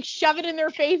and just, like, shove it in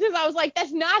their faces, I was like,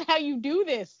 that's not how you do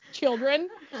this, children.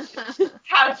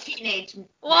 How teenage men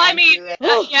I mean, do it.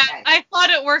 I thought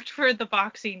it worked for the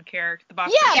boxing character. But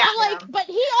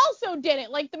he also did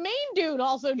it. Like, the main dude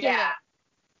also did it.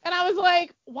 And I was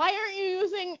like, why aren't you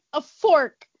using a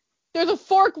fork? There's a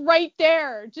fork right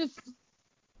there. Just,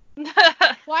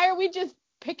 why are we just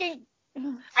picking...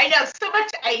 I know, so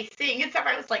much icing and stuff.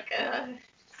 I was like,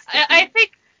 I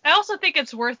also think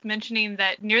it's worth mentioning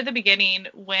that near the beginning,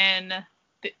 when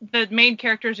the main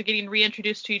characters are getting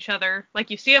reintroduced to each other, like,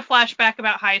 you see a flashback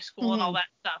about high school and all that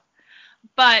stuff,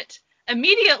 but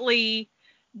immediately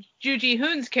Ju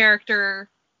Ji-hoon's character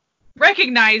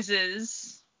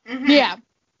recognizes,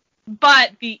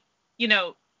 but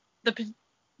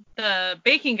the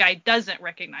baking guy doesn't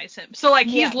recognize him. So, like,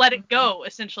 he's let it go,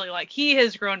 essentially. Like, he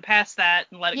has grown past that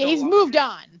and let it go. He's moved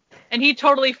on. And he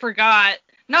totally forgot.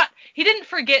 He didn't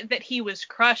forget that he was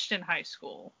crushed in high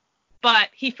school, but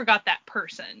he forgot that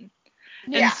person.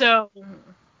 Yeah. And so,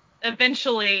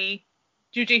 eventually,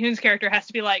 Ju Ji-hoon's character has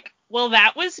to be like, well,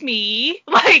 that was me.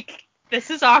 Like,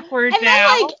 this is awkward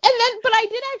now. But I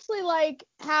did actually like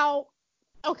how,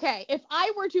 okay, if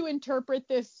I were to interpret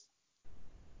this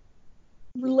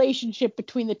relationship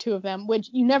between the two of them, which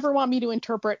you never want me to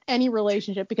interpret any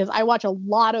relationship because I watch a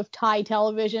lot of Thai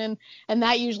television, and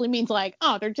that usually means, like,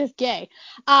 oh, they're just gay.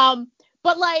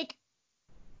 But, like,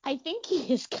 I think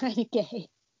he is kind of gay.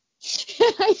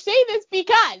 I say this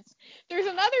because there's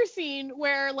another scene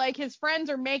where, like, his friends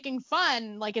are making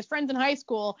fun, like, his friends in high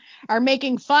school are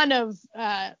making fun of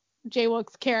Jay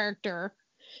Wook's character,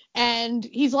 and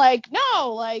he's like,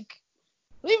 no, like,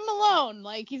 leave him alone.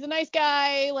 Like, he's a nice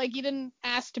guy. Like, he didn't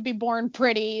ask to be born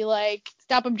pretty. Like,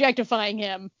 stop objectifying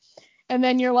him. And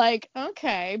then you're like,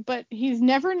 okay, but he's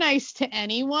never nice to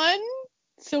anyone.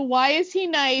 So why is he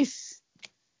nice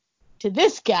to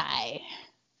this guy?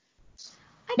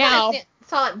 I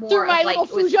saw it more through my of, like,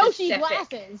 little Fujoshi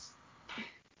glasses.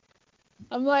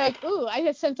 I'm like, ooh, I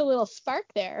just sensed a little spark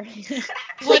there.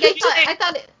 Like, I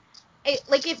thought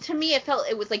it to me, it felt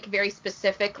it was, like, very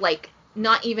specific, like,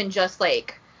 not even just,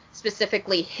 like,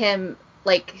 specifically him,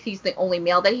 like, he's the only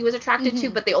male that he was attracted to,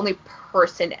 but the only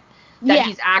person that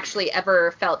he's actually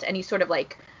ever felt any sort of,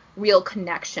 like, real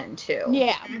connection to.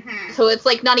 Yeah. Mm-hmm. So it's,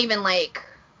 like, not even, like,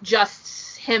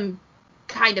 just him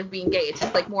kind of being gay. It's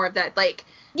just, like, more of that, like,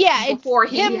 before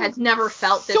he has never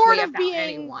felt this way about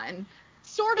anyone.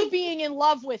 Sort of being in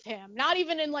love with him. Not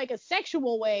even in, like, a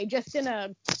sexual way, just in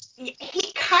a...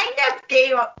 He kind of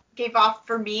gave off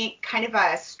for me kind of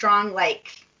a strong,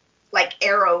 like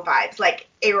Arrow vibes, like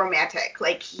aromantic,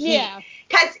 like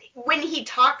because when he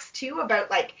talks too about,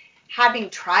 like, having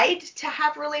tried to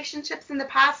have relationships in the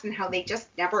past and how they just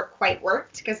never quite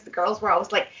worked because the girls were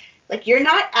always like you're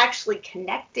not actually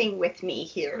connecting with me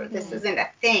here. Mm-hmm. This isn't a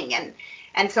thing.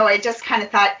 And so I just kind of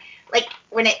thought, like,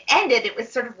 when it ended, it was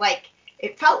sort of like,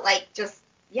 it felt like just,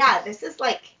 yeah, this is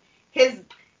like his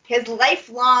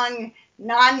lifelong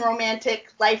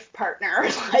non-romantic life partner.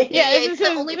 Like, yeah, it's the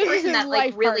only person that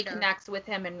like really connects with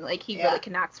him and like he really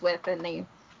connects with, and they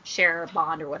share a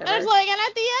bond or whatever. And it's like, and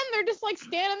at the end, they're just like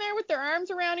standing there with their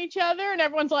arms around each other, and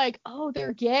everyone's like, oh,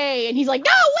 they're gay. And he's like,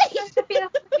 no,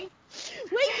 wait!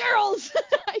 Wait, girls!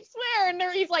 I swear. And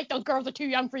he's like, those girls are too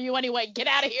young for you anyway. Get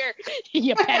out of here,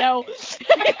 you pedo.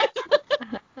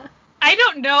 I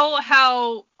don't know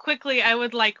how quickly I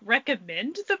would like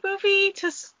recommend the movie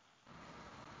to.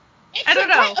 I don't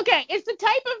know. Okay, it's the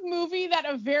type of movie that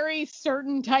a very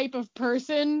certain type of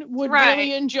person would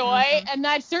really enjoy, and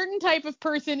that certain type of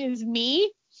person is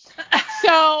me.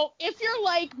 So if you're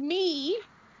like me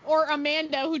or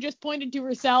Amanda, who just pointed to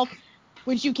herself,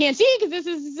 which you can't see because this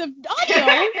is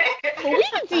audio, but we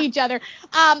can see each other,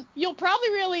 you'll probably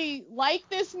really like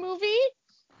this movie.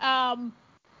 But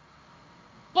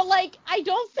like, I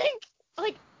don't think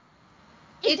like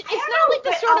it's not like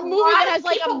the sort of movie that has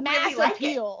like a mass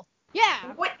appeal. Yeah.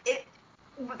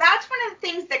 That's one of the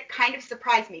things that kind of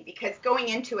surprised me, because going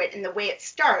into it and the way it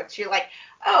starts, you're like,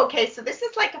 oh, okay, so this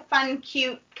is like a fun,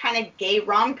 cute, kind of gay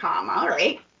rom-com. All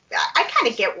right. I kind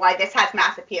of get why this has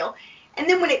mass appeal. And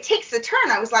then when it takes the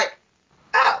turn, I was like,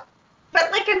 oh,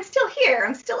 but like I'm still here.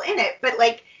 I'm still in it. But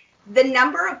like the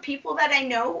number of people that I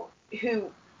know who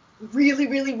really,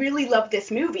 really, really love this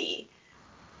movie,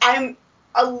 I'm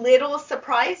a little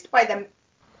surprised by the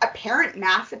apparent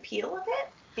mass appeal of it,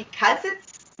 because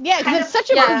it's because it's such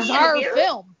a bizarre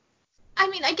film. I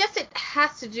mean, I guess it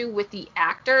has to do with the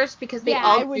actors, because they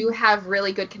all do have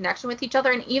really good connection with each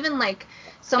other, and even like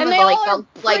some of the like the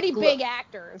pretty big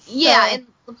actors. Yeah,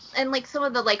 so. and like some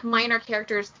of the like minor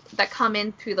characters that come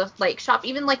in through the like shop,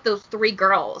 even like those three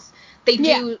girls, they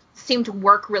do seem to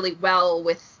work really well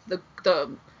with the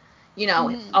you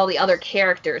know, all the other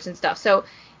characters and stuff. So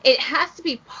it has to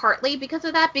be partly because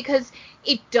of that, because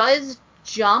it does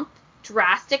jump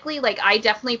drastically. Like, I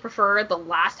definitely prefer the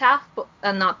last half, but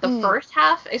not the first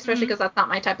half, especially because that's not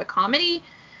my type of comedy.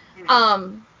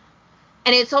 And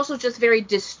it's also just very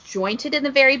disjointed in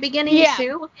the very beginning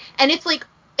too. And it's like,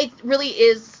 it really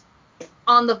is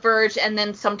on the verge, and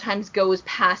then sometimes goes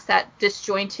past that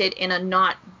disjointed in a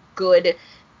not good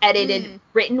edited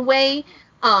written way.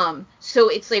 So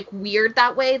it's like weird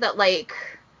that way, that like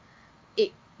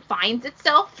it finds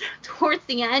itself towards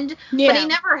the end, but I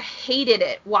never hated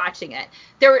it watching it.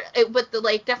 But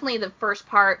like definitely the first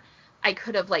part, I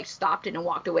could have like stopped it and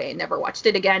walked away and never watched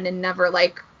it again and never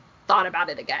like thought about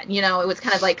it again. You know, it was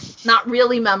kind of like not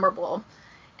really memorable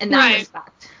in that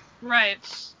respect. Right.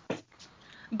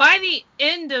 By the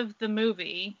end of the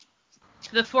movie,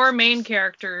 the four main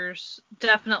characters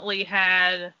definitely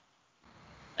had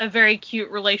a very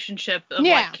cute relationship of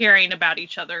like caring about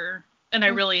each other, and I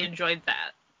really enjoyed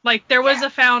that. Like, there was a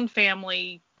found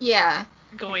family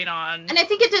going on. And I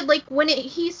think it did, like, when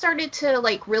he started to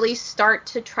like really start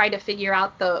to try to figure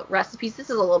out the recipes. This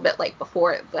is a little bit like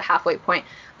before the halfway point,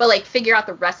 but like figure out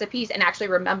the recipes and actually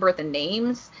remember the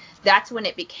names. That's when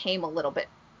it became a little bit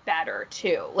better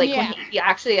too. Like when he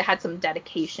actually had some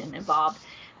dedication involved.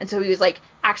 And so he was, like,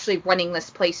 actually running this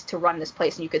place to run this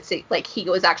place. And you could see, like, he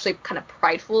was actually kind of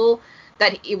prideful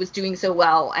that it was doing so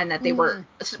well and that they were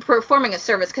performing a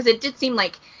service. Because it did seem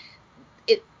like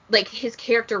his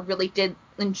character really did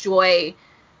enjoy,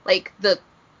 like,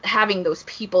 having those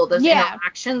people, those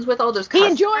interactions with all those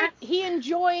customers. He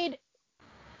enjoyed,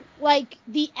 like,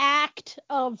 the act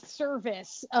of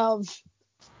service, of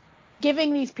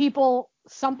giving these people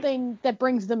something that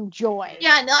brings them joy.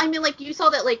 Yeah, no, I mean, like, you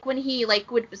saw that, like, when he, like,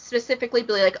 would specifically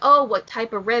be like, oh, what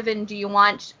type of ribbon do you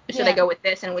want? Should I go with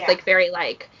this? And it was, like, very,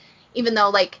 like, even though,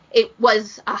 like, it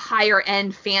was a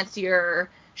higher-end,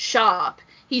 fancier shop,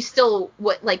 he still,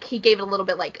 he gave it a little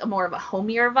bit, like, a more of a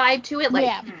homier vibe to it.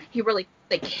 Like, he really,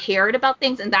 like, cared about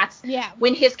things, and that's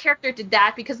when his character did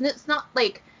that, because it's not,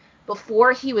 like,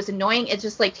 before he was annoying, it's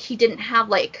just, like, he didn't have,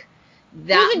 like,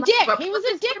 that he was a dick. He was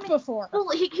a dick before. Well,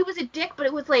 he was a dick, but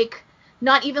it was like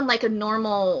not even like a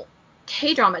normal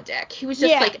K-drama dick. He was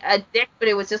just like a dick, but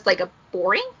it was just like a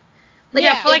boring. Like,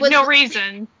 for like no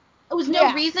reason. It was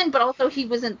no reason, but also he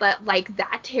wasn't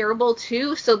that terrible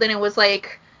too. So then it was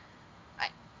like,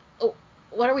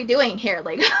 what are we doing here?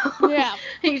 Like,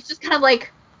 he's just kind of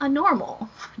like a normal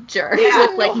jerk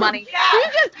with like money. Yeah.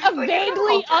 He's just a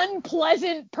vaguely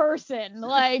unpleasant person.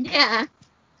 Like,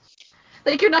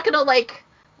 like, you're not gonna like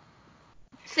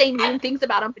say mean things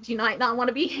about him, but you might not want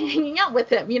to be hanging out with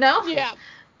him, you know? Yeah.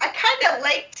 I kind of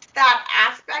liked that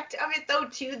aspect of it, though,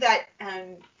 too, that,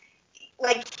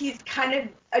 like, he's kind of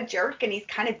a jerk, and he's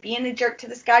kind of being a jerk to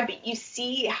this guy, but you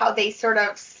see how they sort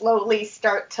of slowly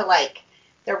start to, like,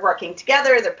 they're working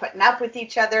together, they're putting up with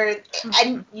each other,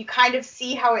 and you kind of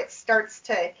see how it starts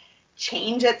to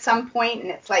change at some point, and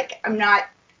it's like,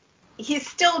 he's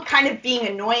still kind of being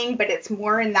annoying, but it's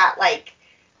more in that, like,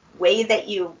 way that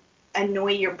you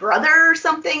annoy your brother or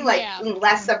something, like,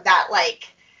 less of that, like,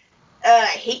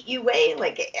 hate you way,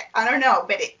 like, I don't know,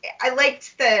 but I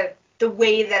liked the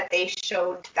way that they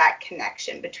showed that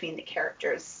connection between the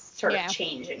characters sort of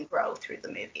change and grow through the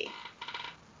movie.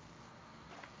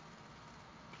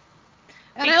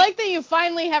 And I like that you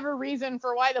finally have a reason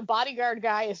for why the bodyguard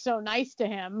guy is so nice to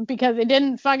him, because it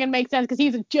didn't fucking make sense, because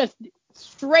he's just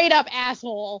straight up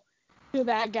asshole to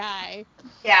that guy.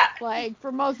 Yeah. Like,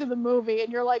 for most of the movie,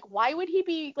 and you're like, why would he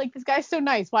be, like, this guy's so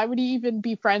nice, why would he even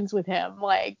be friends with him?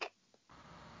 Like,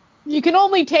 you can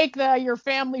only take your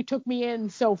family took me in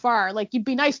so far. Like, you'd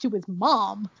be nice to his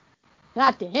mom,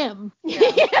 not to him. Yeah.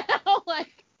 You know,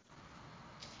 like,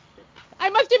 I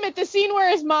must admit, the scene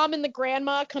where his mom and the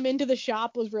grandma come into the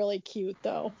shop was really cute,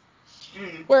 though.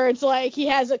 Where it's like he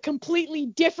has a completely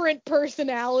different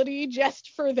personality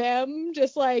just for them.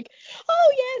 Just like,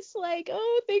 oh, yes, like,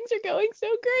 oh, things are going so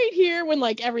great here, when,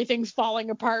 like, everything's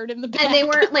falling apart in the back. And they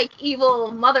weren't, like,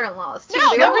 evil mother-in-laws, too.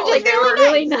 No, they were just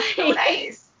really nice. So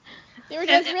nice. They were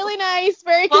just really nice,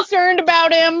 very concerned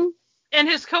about him. And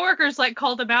his coworkers, like,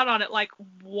 called him out on it, like,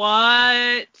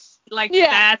 what? Like,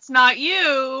 that's not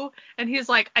you. And he's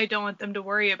like, I don't want them to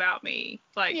worry about me.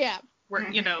 Like, we're,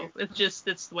 you know, it's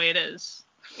the way it is.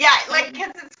 Yeah, like,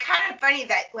 because it's kind of funny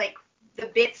that, like, the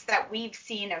bits that we've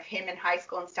seen of him in high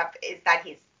school and stuff is that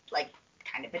he's, like,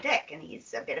 kind of a dick, and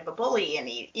he's a bit of a bully, and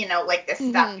he, you know, like, this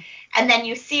stuff. And then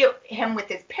you see him with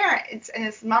his parents, and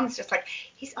his mom's just like,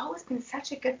 he's always been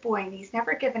such a good boy, and he's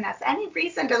never given us any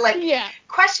reason to, like,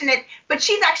 question it. But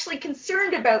she's actually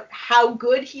concerned about how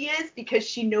good he is, because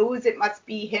she knows it must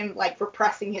be him, like,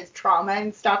 repressing his trauma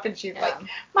and stuff, and she's like,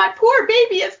 my poor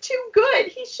baby is too good.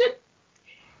 He should.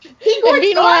 And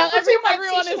meanwhile,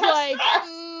 everyone is like,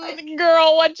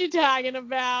 girl, what you talking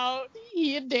about?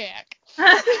 He a dick.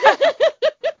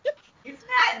 He's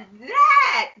not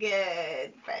that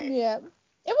good. But. Yeah.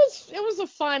 It was a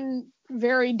fun,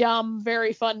 very dumb,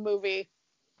 very fun movie.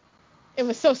 It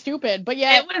was so stupid, but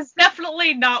yeah. It was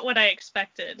definitely not what I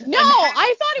expected. No,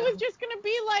 I thought it was just going to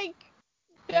be like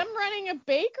them running a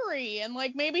bakery and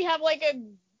like maybe have like a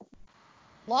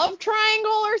love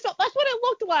triangle or something. That's what it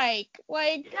looked like.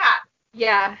 Like,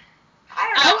 yeah.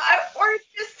 I don't know. Or it's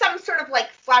just some sort of like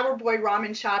Flower Boy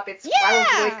ramen shop. It's Flower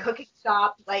Boy cooking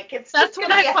shop. Like, it's just going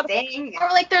to be a thing. Or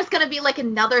like there's going to be like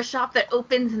another shop that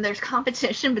opens and there's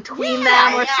competition between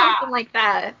them or something like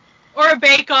that. Or a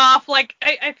bake-off. Like,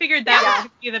 I figured that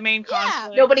would be the main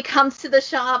conflict. Nobody comes to the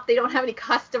shop. They don't have any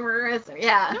customers.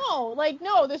 No,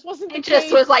 this wasn't the case. It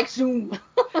just was like, zoom.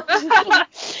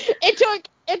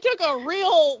 It took a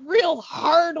real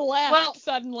hard left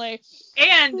suddenly.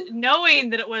 And knowing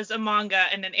that it was a manga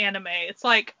and an anime, it's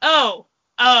like, oh,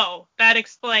 that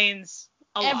explains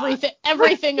a lot.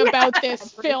 Everything about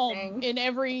this film in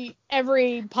every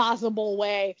possible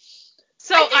way.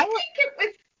 So I think it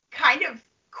was kind of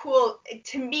cool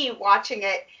to me watching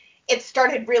it. It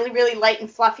started really, really light and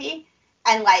fluffy,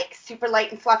 and like super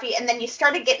light and fluffy, and then you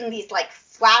started getting these like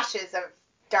flashes of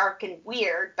dark and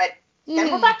weird, but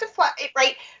then we're back to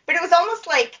right? But it was almost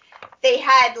like they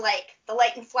had like the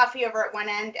light and fluffy over at one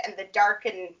end and the dark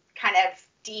and kind of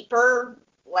deeper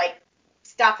like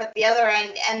stuff at the other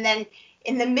end, and then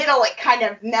in the middle it kind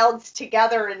of melds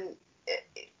together, and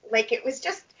like it was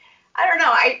just, I don't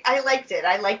know, I liked it.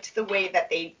 I liked the way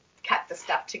that they cut the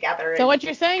stuff together. So what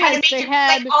you're saying is they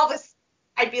had like all this,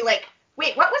 I'd be like,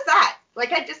 wait, what was that?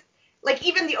 Like I just, like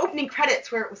even the opening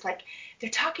credits where it was like, they're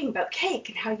talking about cake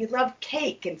and how you love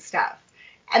cake and stuff.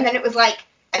 And then it was like,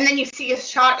 and then you see a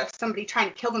shot of somebody trying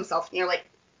to kill themselves, and you're like,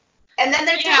 and then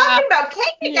they're talking about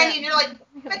cake again, and you're like,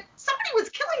 but somebody was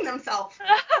killing themselves. What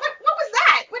was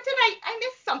that? What did I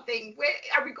missed something?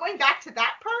 Are we going back to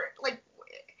that part? Like,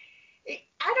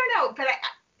 I don't know, but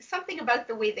something about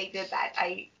the way they did that,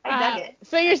 I dug it.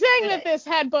 So you're saying that this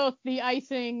had both the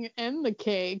icing and the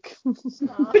cake. Knee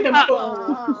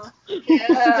slapper.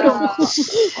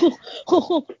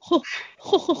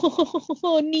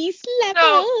 So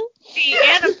the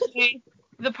anime,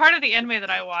 the part of the anime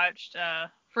that I watched,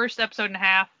 first episode and a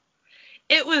half,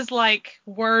 it was like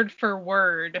word for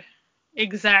word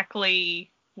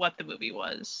exactly what the movie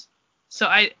was.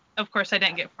 So of course I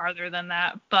didn't get farther than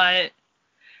that, but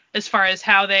as far as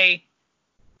how they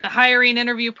the hiring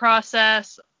interview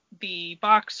process, the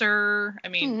boxer. I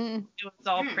mean, it was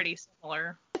all pretty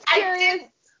similar. I did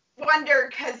wonder,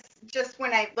 because just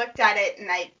when I looked at it and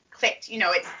I clicked,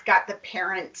 it's got the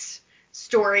parent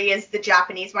story as the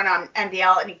Japanese one on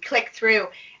MBL, and you click through,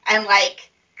 and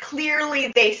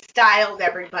clearly they styled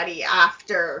everybody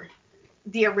after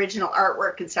the original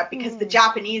artwork and stuff, because the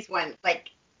Japanese one,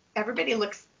 everybody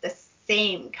looks the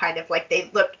same, kind of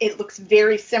it looks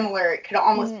very similar. It could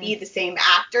almost be the same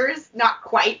actors, not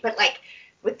quite, but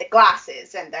with the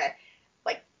glasses and the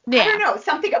I don't know,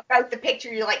 something about the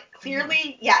picture, you're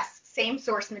clearly, yes, same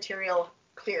source material,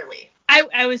 clearly.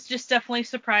 I was just definitely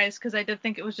surprised, because I did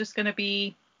think it was just going to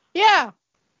be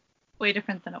way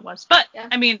different than it was. But,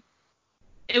 I mean,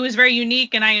 it was very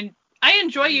unique, and I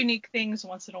enjoy unique things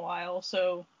once in a while,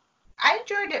 so. I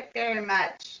enjoyed it very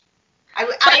much.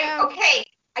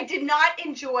 I did not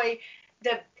enjoy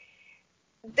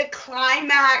the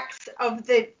climax of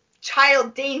the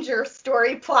child danger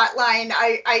story plot line.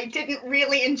 I didn't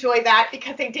really enjoy that,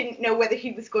 because I didn't know whether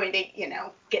he was going to,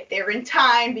 get there in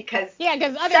time, because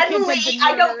suddenly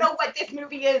I don't know what this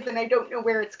movie is, and I don't know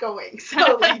where it's going.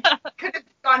 So could have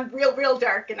gone real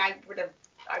dark, and I was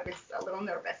a little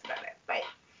nervous about it, but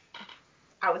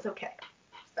I was okay.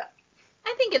 So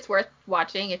I think it's worth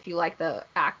watching if you like the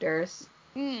actors.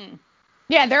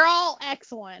 Yeah, they're all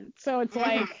excellent. So it's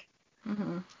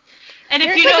and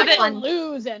if you know that don't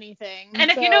lose anything. And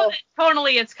if you know that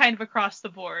tonally it's kind of across the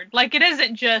board. It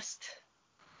isn't just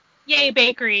yay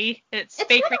bakery. It's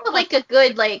bakery. Kind of a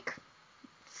good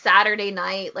Saturday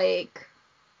night,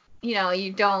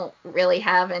 you don't really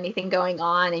have anything going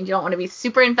on and you don't want to be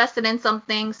super invested in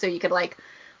something, so you could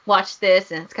watch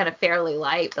this and it's kind of fairly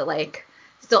light, but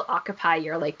still occupy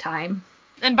your time.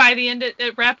 And by the end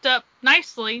it wrapped up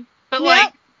nicely,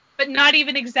 but but not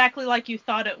even exactly like you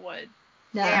thought it would.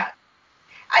 Yeah.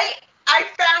 I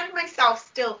found myself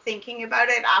still thinking about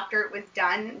it after it was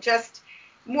done, just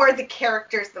more the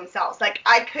characters themselves.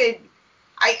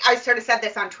 I sort of said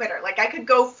this on Twitter, I could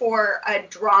go for a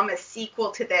drama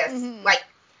sequel to this,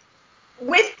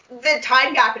 with the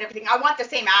time gap and everything. I want the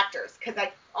same actors, because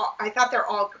I thought they're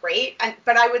all great,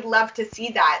 but I would love to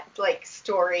see that,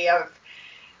 story of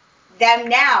them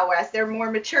now as they're more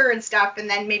mature and stuff, and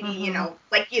then maybe,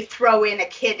 you throw in a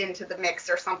kid into the mix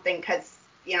or something, because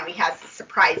he has a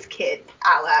surprise kid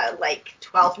a la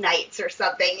 12 Nights or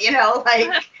something, okay.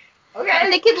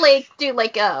 And they could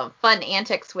do fun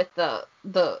antics with the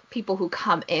people who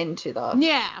come into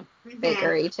the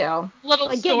bakery too. Little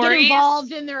stories. Get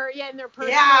involved in their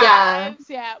personal lives.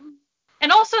 Yeah.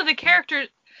 And also the characters.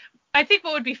 I think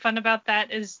what would be fun about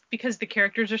that is because the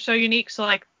characters are so unique. So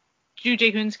Ju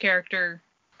Jae-hoon's character.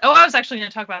 Oh, I was actually going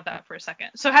to talk about that for a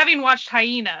second. So having watched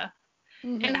Hyena,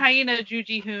 in Hyena, Ju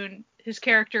Jae-hoon, his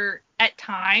character at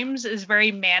times is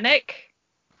very manic.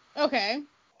 Okay.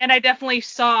 And I definitely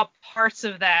saw parts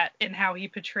of that in how he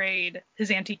portrayed his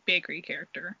Antique Bakery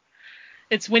character.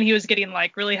 It's when he was getting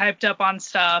really hyped up on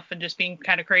stuff and just being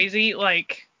kind of crazy.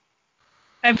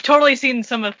 I've totally seen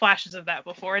some of the flashes of that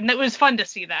before, and it was fun to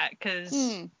see that, because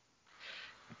it's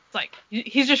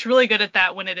he's just really good at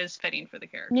that when it is fitting for the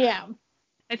character. Yeah.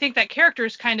 I think that character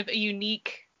is kind of a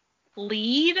unique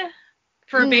lead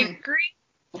for a bakery.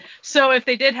 So if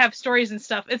they did have stories and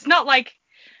stuff, it's not like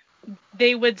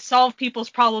they would solve people's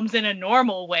problems in a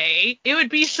normal way. It would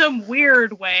be some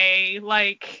weird way,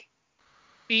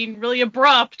 being really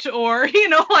abrupt, or,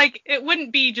 it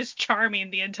wouldn't be just charming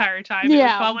the entire time. It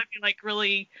would probably be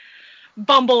really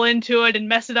bumble into it and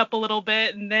mess it up a little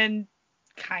bit and then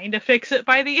kind of fix it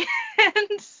by the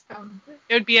end.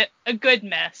 It would be a good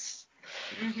mess.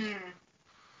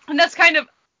 And that's kind of,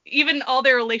 even all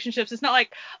their relationships, it's not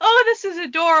oh, this is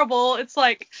adorable. It's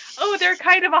oh, they're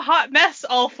kind of a hot mess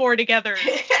all four together.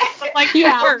 But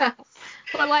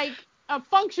but a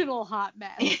functional hot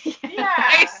mess.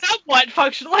 Yeah. A somewhat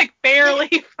functional,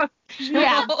 barely functional.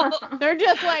 Yeah. They're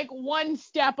just one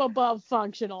step above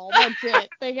functional. That's it.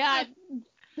 They got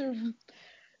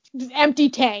empty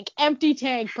tank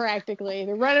practically.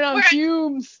 They're running on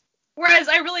fumes. Whereas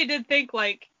I really did think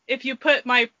if you put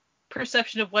my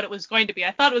perception of what it was going to be,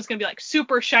 I thought it was going to be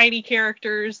super shiny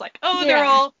characters, they're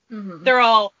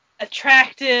all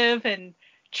attractive and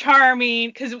charming,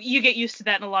 because you get used to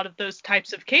that in a lot of those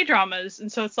types of K-dramas, and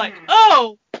so it's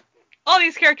oh, all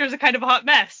these characters are kind of a hot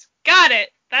mess. Got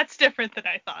it. That's different than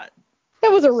I thought.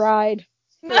 That was a ride.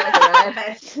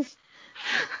 It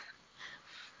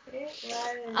was.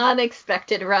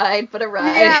 Unexpected ride, but a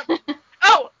ride. Yeah.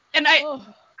 Oh, and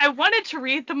I wanted to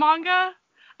read the manga.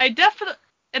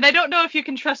 And I don't know if you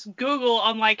can trust Google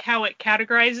on how it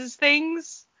categorizes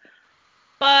things,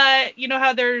 but you know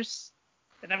how there's,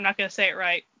 and I'm not going to say it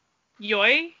right,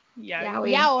 Yaoi?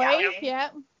 Yaoi, yeah.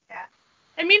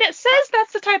 I mean, it says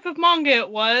that's the type of manga it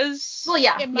was. Well,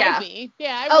 yeah. It might be.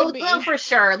 Yeah, it would be. Well, for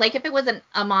sure. Like, if it was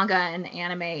a manga and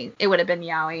anime, it would have been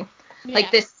yaoi. Yeah.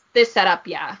 Like, this setup,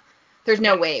 yeah. There's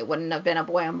no way it wouldn't have been a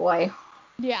boy on boy.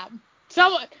 Yeah.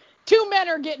 Two men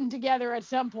are getting together at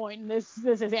some point, and this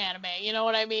is anime. You know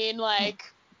what I mean? Like.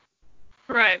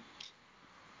 Right.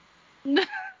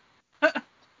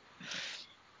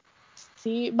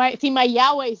 See my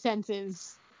yaoi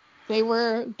senses. They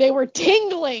were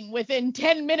tingling within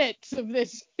 10 minutes of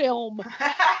this film.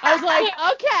 I was like,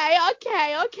 okay.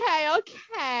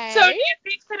 So do you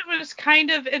think that it was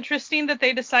kind of interesting that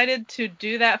they decided to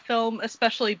do that film,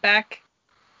 especially back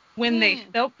when they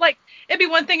filmed? Like, it'd be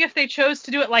one thing if they chose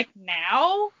to do it like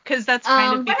now, because that's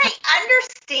kind of. What I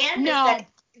understand is that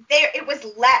it was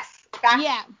less.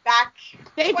 Back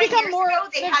they've become more. Ago,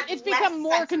 it's become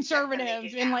more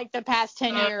conservative in like the past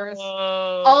 10 years.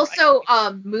 Also,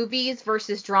 movies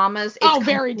versus dramas. It's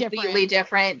very completely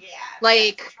different. Yeah.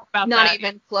 Like, not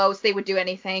even close. They would do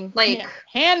anything. Like,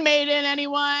 Handmaiden,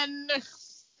 anyone?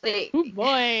 Like, oh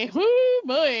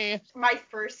boy. My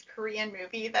first Korean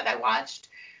movie that I watched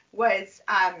was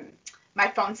My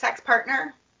Phone Sex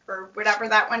Partner, or whatever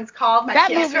that one's called.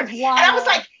 That movie was wild. And I was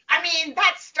like, I mean,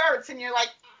 that starts and you're like,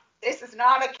 this is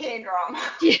not a K-drama.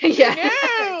 Yeah.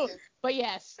 No. But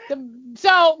yes.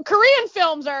 So Korean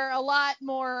films are a lot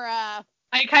more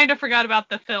I kind of forgot about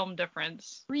the film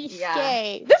difference. Risque.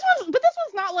 Yeah. This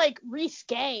one's not like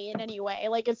risque in any way.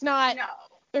 Like it's not. No.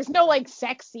 There's no like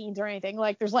sex scenes or anything.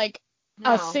 Like there's like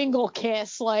a single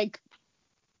kiss. Like.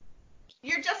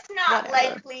 You're just not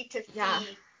likely to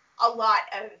see a lot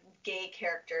of gay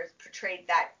characters portrayed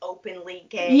that openly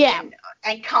gay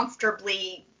and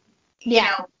comfortably, you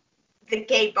know, the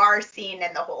gay bar scene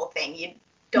and the whole thing. You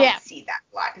don't see that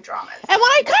a lot in dramas. And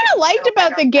what I kind of liked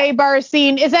about the gay bar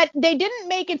scene is that they didn't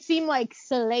make it seem like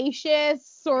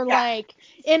salacious or like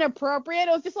inappropriate.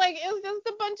 It was just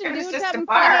a bunch of dudes having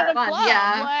fun at a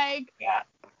club. Like,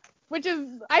 which is,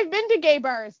 I've been to gay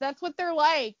bars. That's what they're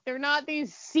like. They're not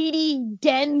these seedy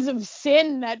dens of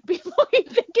sin that people keep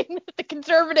thinking that the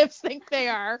conservatives think they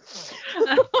are.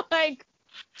 Like,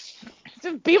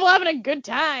 just people having a good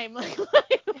time. Like,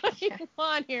 what do you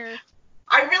want here?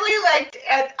 I really liked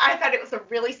it. I thought it was a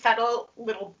really subtle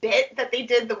little bit that they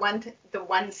did, the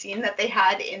one scene that they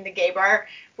had in the gay bar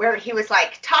where he was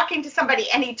like talking to somebody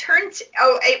and he turned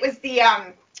it was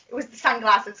the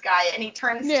sunglasses guy, and he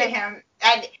turns to him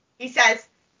and he says,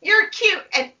 "You're cute."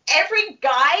 And every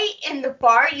guy in the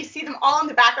bar, you see them all in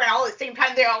the background all at the same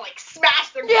time. They all like smash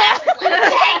their glasses, like,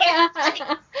 dang it,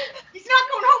 like, he's not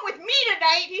going home with me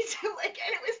tonight. He's like,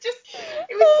 and it was such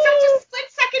a split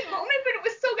second moment, but it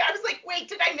was so good. I was like, wait,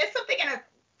 did I miss something? And I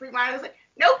rewound. I was like,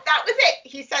 nope, that was it.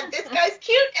 He said this guy's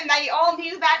cute, and they all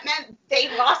knew that meant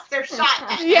they lost their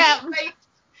shot. Yeah.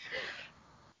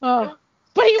 But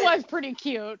he was pretty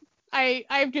cute. I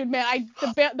have to admit,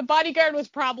 the bodyguard was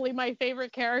probably my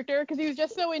favorite character because he was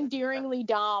just so endearingly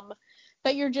dumb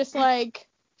that you're just like...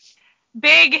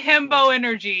 Big himbo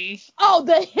energy. Oh,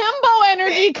 the himbo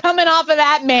energy coming off of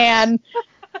that man.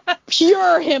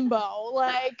 Pure himbo.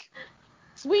 Like,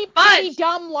 sweet, pretty,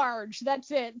 dumb, large.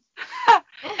 That's it.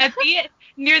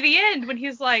 Near the end, when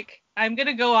he's like, I'm going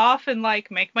to go off and, like,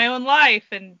 make my own life,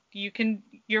 and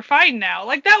you're fine now.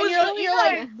 Like, that was really You're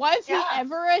nice. like, was he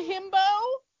ever a himbo?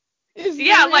 Is the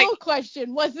real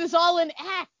question. Was this all an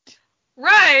act?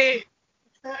 Right.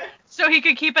 So he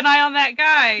could keep an eye on that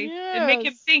guy and make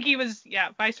him think he was,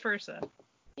 vice versa.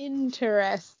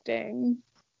 Interesting.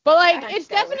 But, like, it's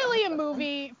definitely a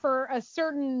movie for a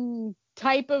certain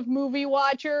type of movie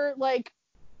watcher. Like,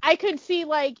 I could see,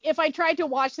 like, if I tried to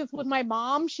watch this with my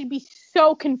mom, she'd be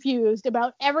so confused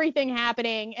about everything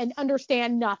happening and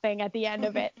understand nothing at the end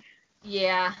of it.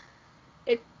 Yeah.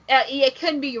 It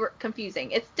can be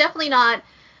confusing. It's definitely not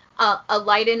a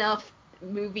light enough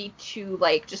movie to,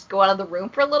 like, just go out of the room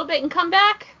for a little bit and come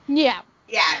back. Yeah.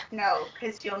 Yeah, no,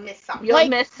 because you'll miss something. You'll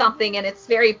miss something, and it's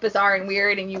very bizarre and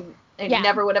weird, and you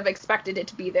never would have expected it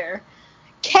to be there.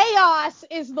 Chaos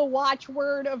is the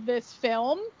watchword of this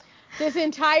film. This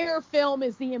entire film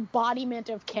is the embodiment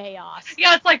of chaos.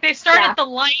 Yeah, it's like they start at the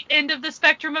light end of the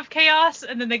spectrum of chaos,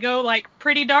 and then they go, like,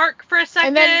 pretty dark for a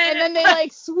second. And then they,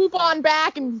 like, swoop on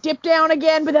back and dip down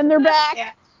again, but then they're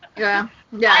back. Yeah.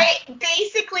 I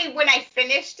basically, when I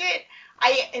finished it,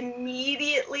 I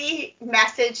immediately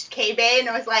messaged K-Bay and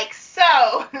I was like,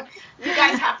 so, you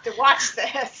guys have to watch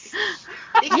this.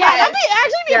 Because that'd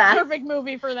actually be a perfect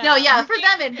movie for them. No, for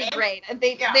them it'd be great.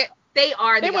 They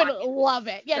would love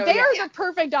it. Yeah, they are the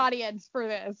perfect audience for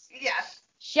this. Yes.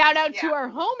 Shout out to our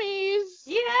homies.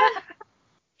 Yeah.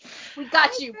 We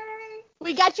got you.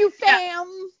 We got you, fam.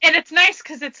 Yeah. And it's nice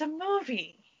because it's a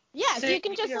movie. Yeah, so you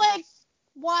can just, like,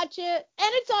 watch it. And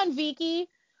it's on Viki.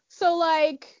 So,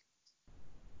 like,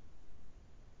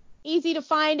 easy to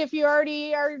find if you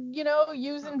already are,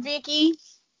 using Viki.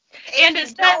 And if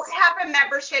you don't have a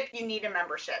membership, you need a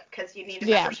membership because you need a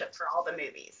membership for all the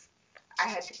movies. I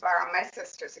had to borrow my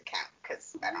sister's account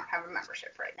because I don't have a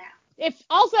membership right now. If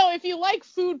you like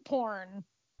food porn.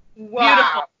 Wow.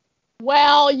 Beautiful.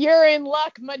 Well, you're in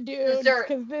luck, my dude.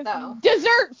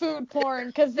 Dessert food porn.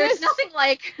 Because there's nothing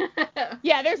like.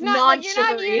 Yeah, there's not. Like,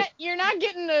 you're not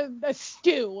getting a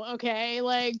stew, okay?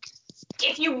 Like.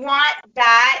 If you want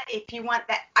that,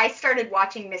 I started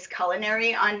watching Miss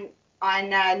Culinary on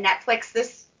Netflix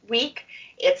this week.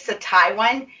 It's a Thai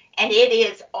one, and it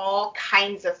is all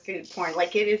kinds of food porn.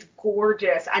 Like, it is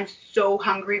gorgeous. I'm so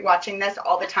hungry watching this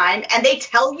all the time, and they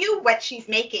tell you what she's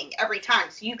making every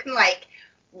time, so you can, like,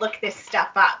 look this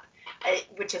stuff up,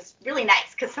 which is really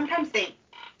nice, because sometimes they,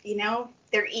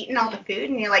 they're eating all the food,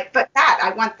 and you're like, but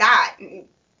I want that, and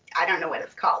I don't know what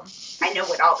it's called. I know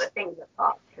what all the things are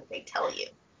called, because they tell you.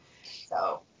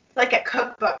 So, it's like a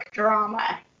cookbook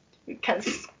drama,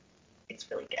 because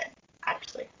it's really good,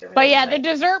 actually. Really but yeah, good. The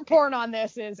dessert porn on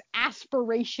this is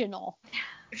aspirational.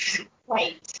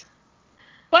 Right.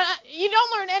 But you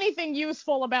don't learn anything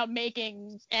useful about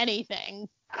making anything.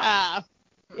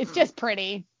 It's just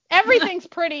pretty. Everything's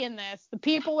pretty in this. The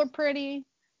people are pretty.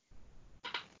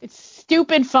 It's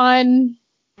stupid fun.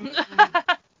 It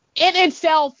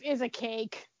itself is a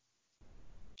cake.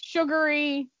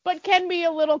 Sugary, but can be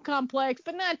a little complex,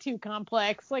 but not too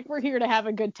complex. Like, we're here to have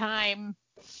a good time.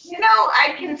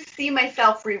 I can see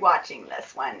myself rewatching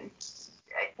this one.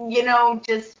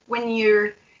 Just when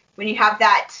you have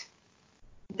that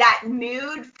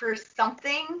mood for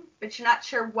something, but you're not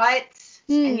sure what,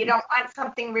 and you don't want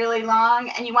something really long,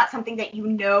 and you want something that you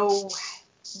know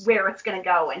where it's going to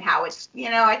go and how it's,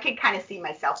 I could kind of see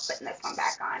myself putting this one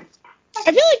back on.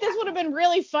 I feel like this would have been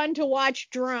really fun to watch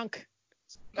drunk.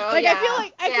 Oh, yeah. I feel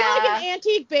like an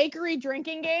Antique Bakery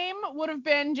drinking game would have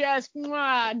been just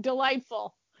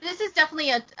delightful. This is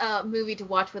definitely a movie to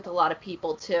watch with a lot of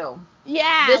people, too.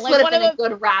 Yeah. This would have been a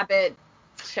good rabbit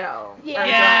show.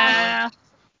 Yeah.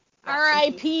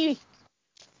 R.I.P.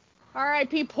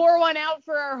 R.I.P. Pour one out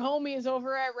for our homies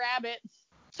over at Rabbit.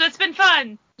 So it's been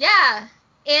fun. Yeah.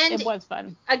 And it was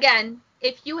fun. Again,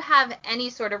 if you have any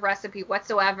sort of recipe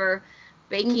whatsoever,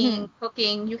 baking,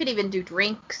 cooking, you could even do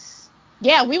drinks.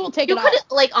 Yeah, we will take it all.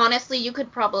 Honestly, you could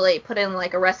probably put in,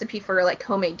 like, a recipe for, like,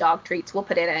 homemade dog treats. We'll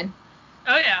put it in.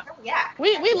 Oh, yeah. Oh, yeah.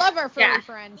 We love our furry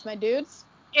friends, my dudes.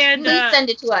 And please send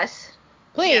it to us.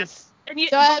 Please.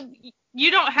 Yeah. And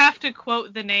you don't have to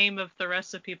quote the name of the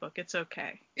recipe book. It's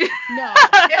okay. No.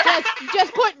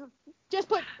 just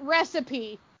put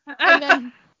recipe. And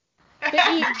then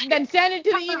send it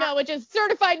to the email, which is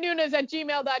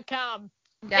certifiednunas@gmail.com.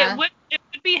 Yeah. It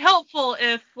would be helpful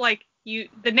if, like,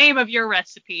 the name of your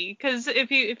recipe, because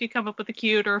if you come up with a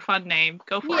cute or a fun name,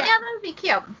 go for it. Yeah, that would be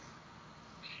cute.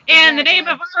 And the name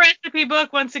of our recipe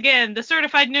book, once again, the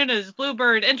Certified Nunas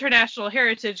Bluebird International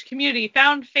Heritage Community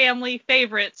Found Family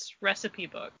Favorites Recipe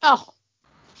Book. Oh,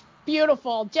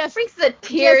 beautiful. Just brings a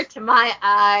tear to my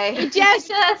eye. It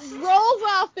just rolls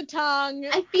off the tongue.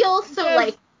 I feel so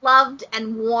like loved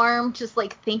and warm just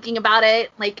like thinking about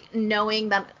it, like knowing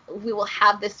that we will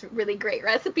have this really great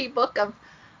recipe book of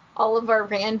all of our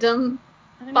random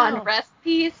fun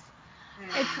recipes.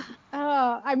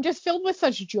 I'm just filled with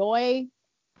such joy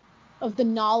of the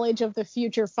knowledge of the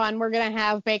future fun we're going to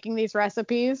have making these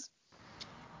recipes.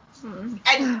 And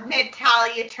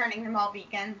Natalia turning them all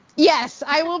vegan. Yes,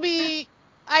 I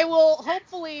will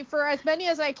hopefully, for as many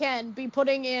as I can, be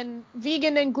putting in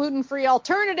vegan and gluten-free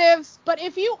alternatives. But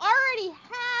if you already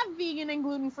have vegan and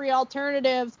gluten-free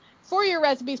alternatives for your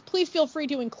recipes, please feel free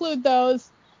to include those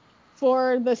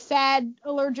for the sad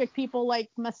allergic people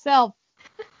like myself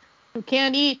who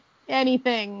can't eat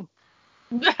anything.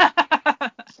 But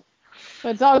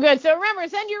it's all good. So remember,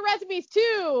 send your recipes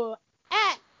to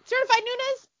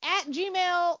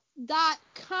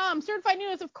certifiednunas@gmail.com. Certified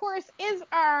Nunas, of course, is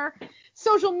our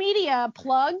social media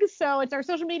plug. So it's our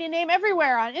social media name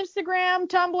everywhere on Instagram,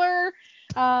 Tumblr,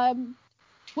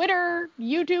 Twitter,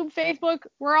 YouTube, Facebook.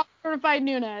 We're all Certified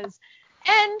Nunas.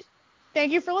 And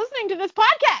thank you for listening to this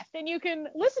podcast. And you can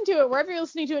listen to it wherever you're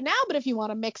listening to it now. But if you want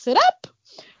to mix it up,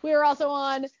 we are also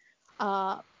on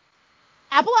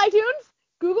Apple iTunes,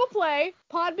 Google Play,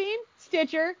 Podbean,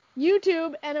 Stitcher,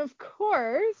 YouTube, and of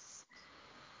course,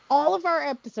 all of our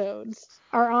episodes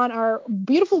are on our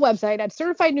beautiful website at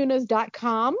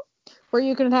certifiednunas.com, where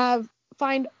you can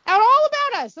find out all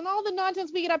about us and all the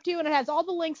nonsense we get up to, and it has all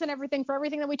the links and everything for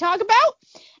everything that we talk about.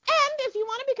 And if you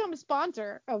want to become a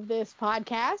sponsor of this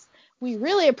podcast, we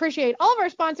really appreciate all of our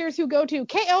sponsors who go to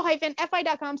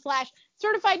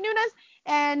ko-fi.com/certifiednunas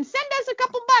and send us a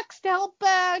couple bucks to help,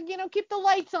 keep the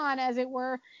lights on, as it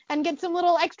were, and get some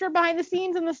little extra behind the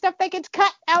scenes and the stuff that gets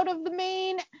cut out of the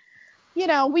main.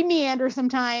 We meander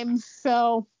sometimes,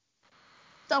 so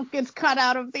stuff gets cut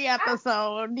out of the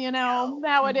episode,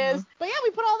 how it is. But yeah,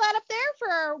 we put all that up there for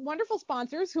our wonderful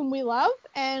sponsors whom we love,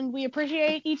 and we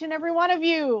appreciate each and every one of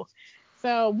you.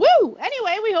 So, woo!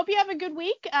 Anyway, we hope you have a good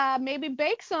week. Maybe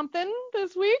bake something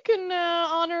this week in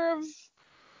honor of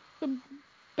the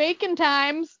bacon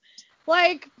times.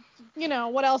 Like,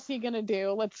 what else are you going to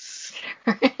do? Let's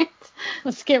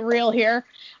get real here.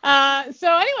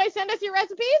 So anyway, send us your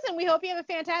recipes, and we hope you have a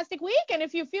fantastic week. And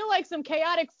if you feel like some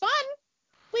chaotic fun,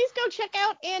 please go check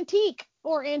out Antique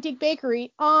or Antique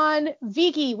Bakery on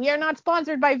Viki. We are not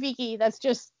sponsored by Viki. That's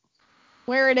just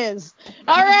where it is.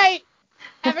 All right.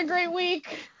 Have a great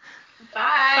week.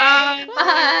 Bye.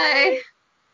 Bye.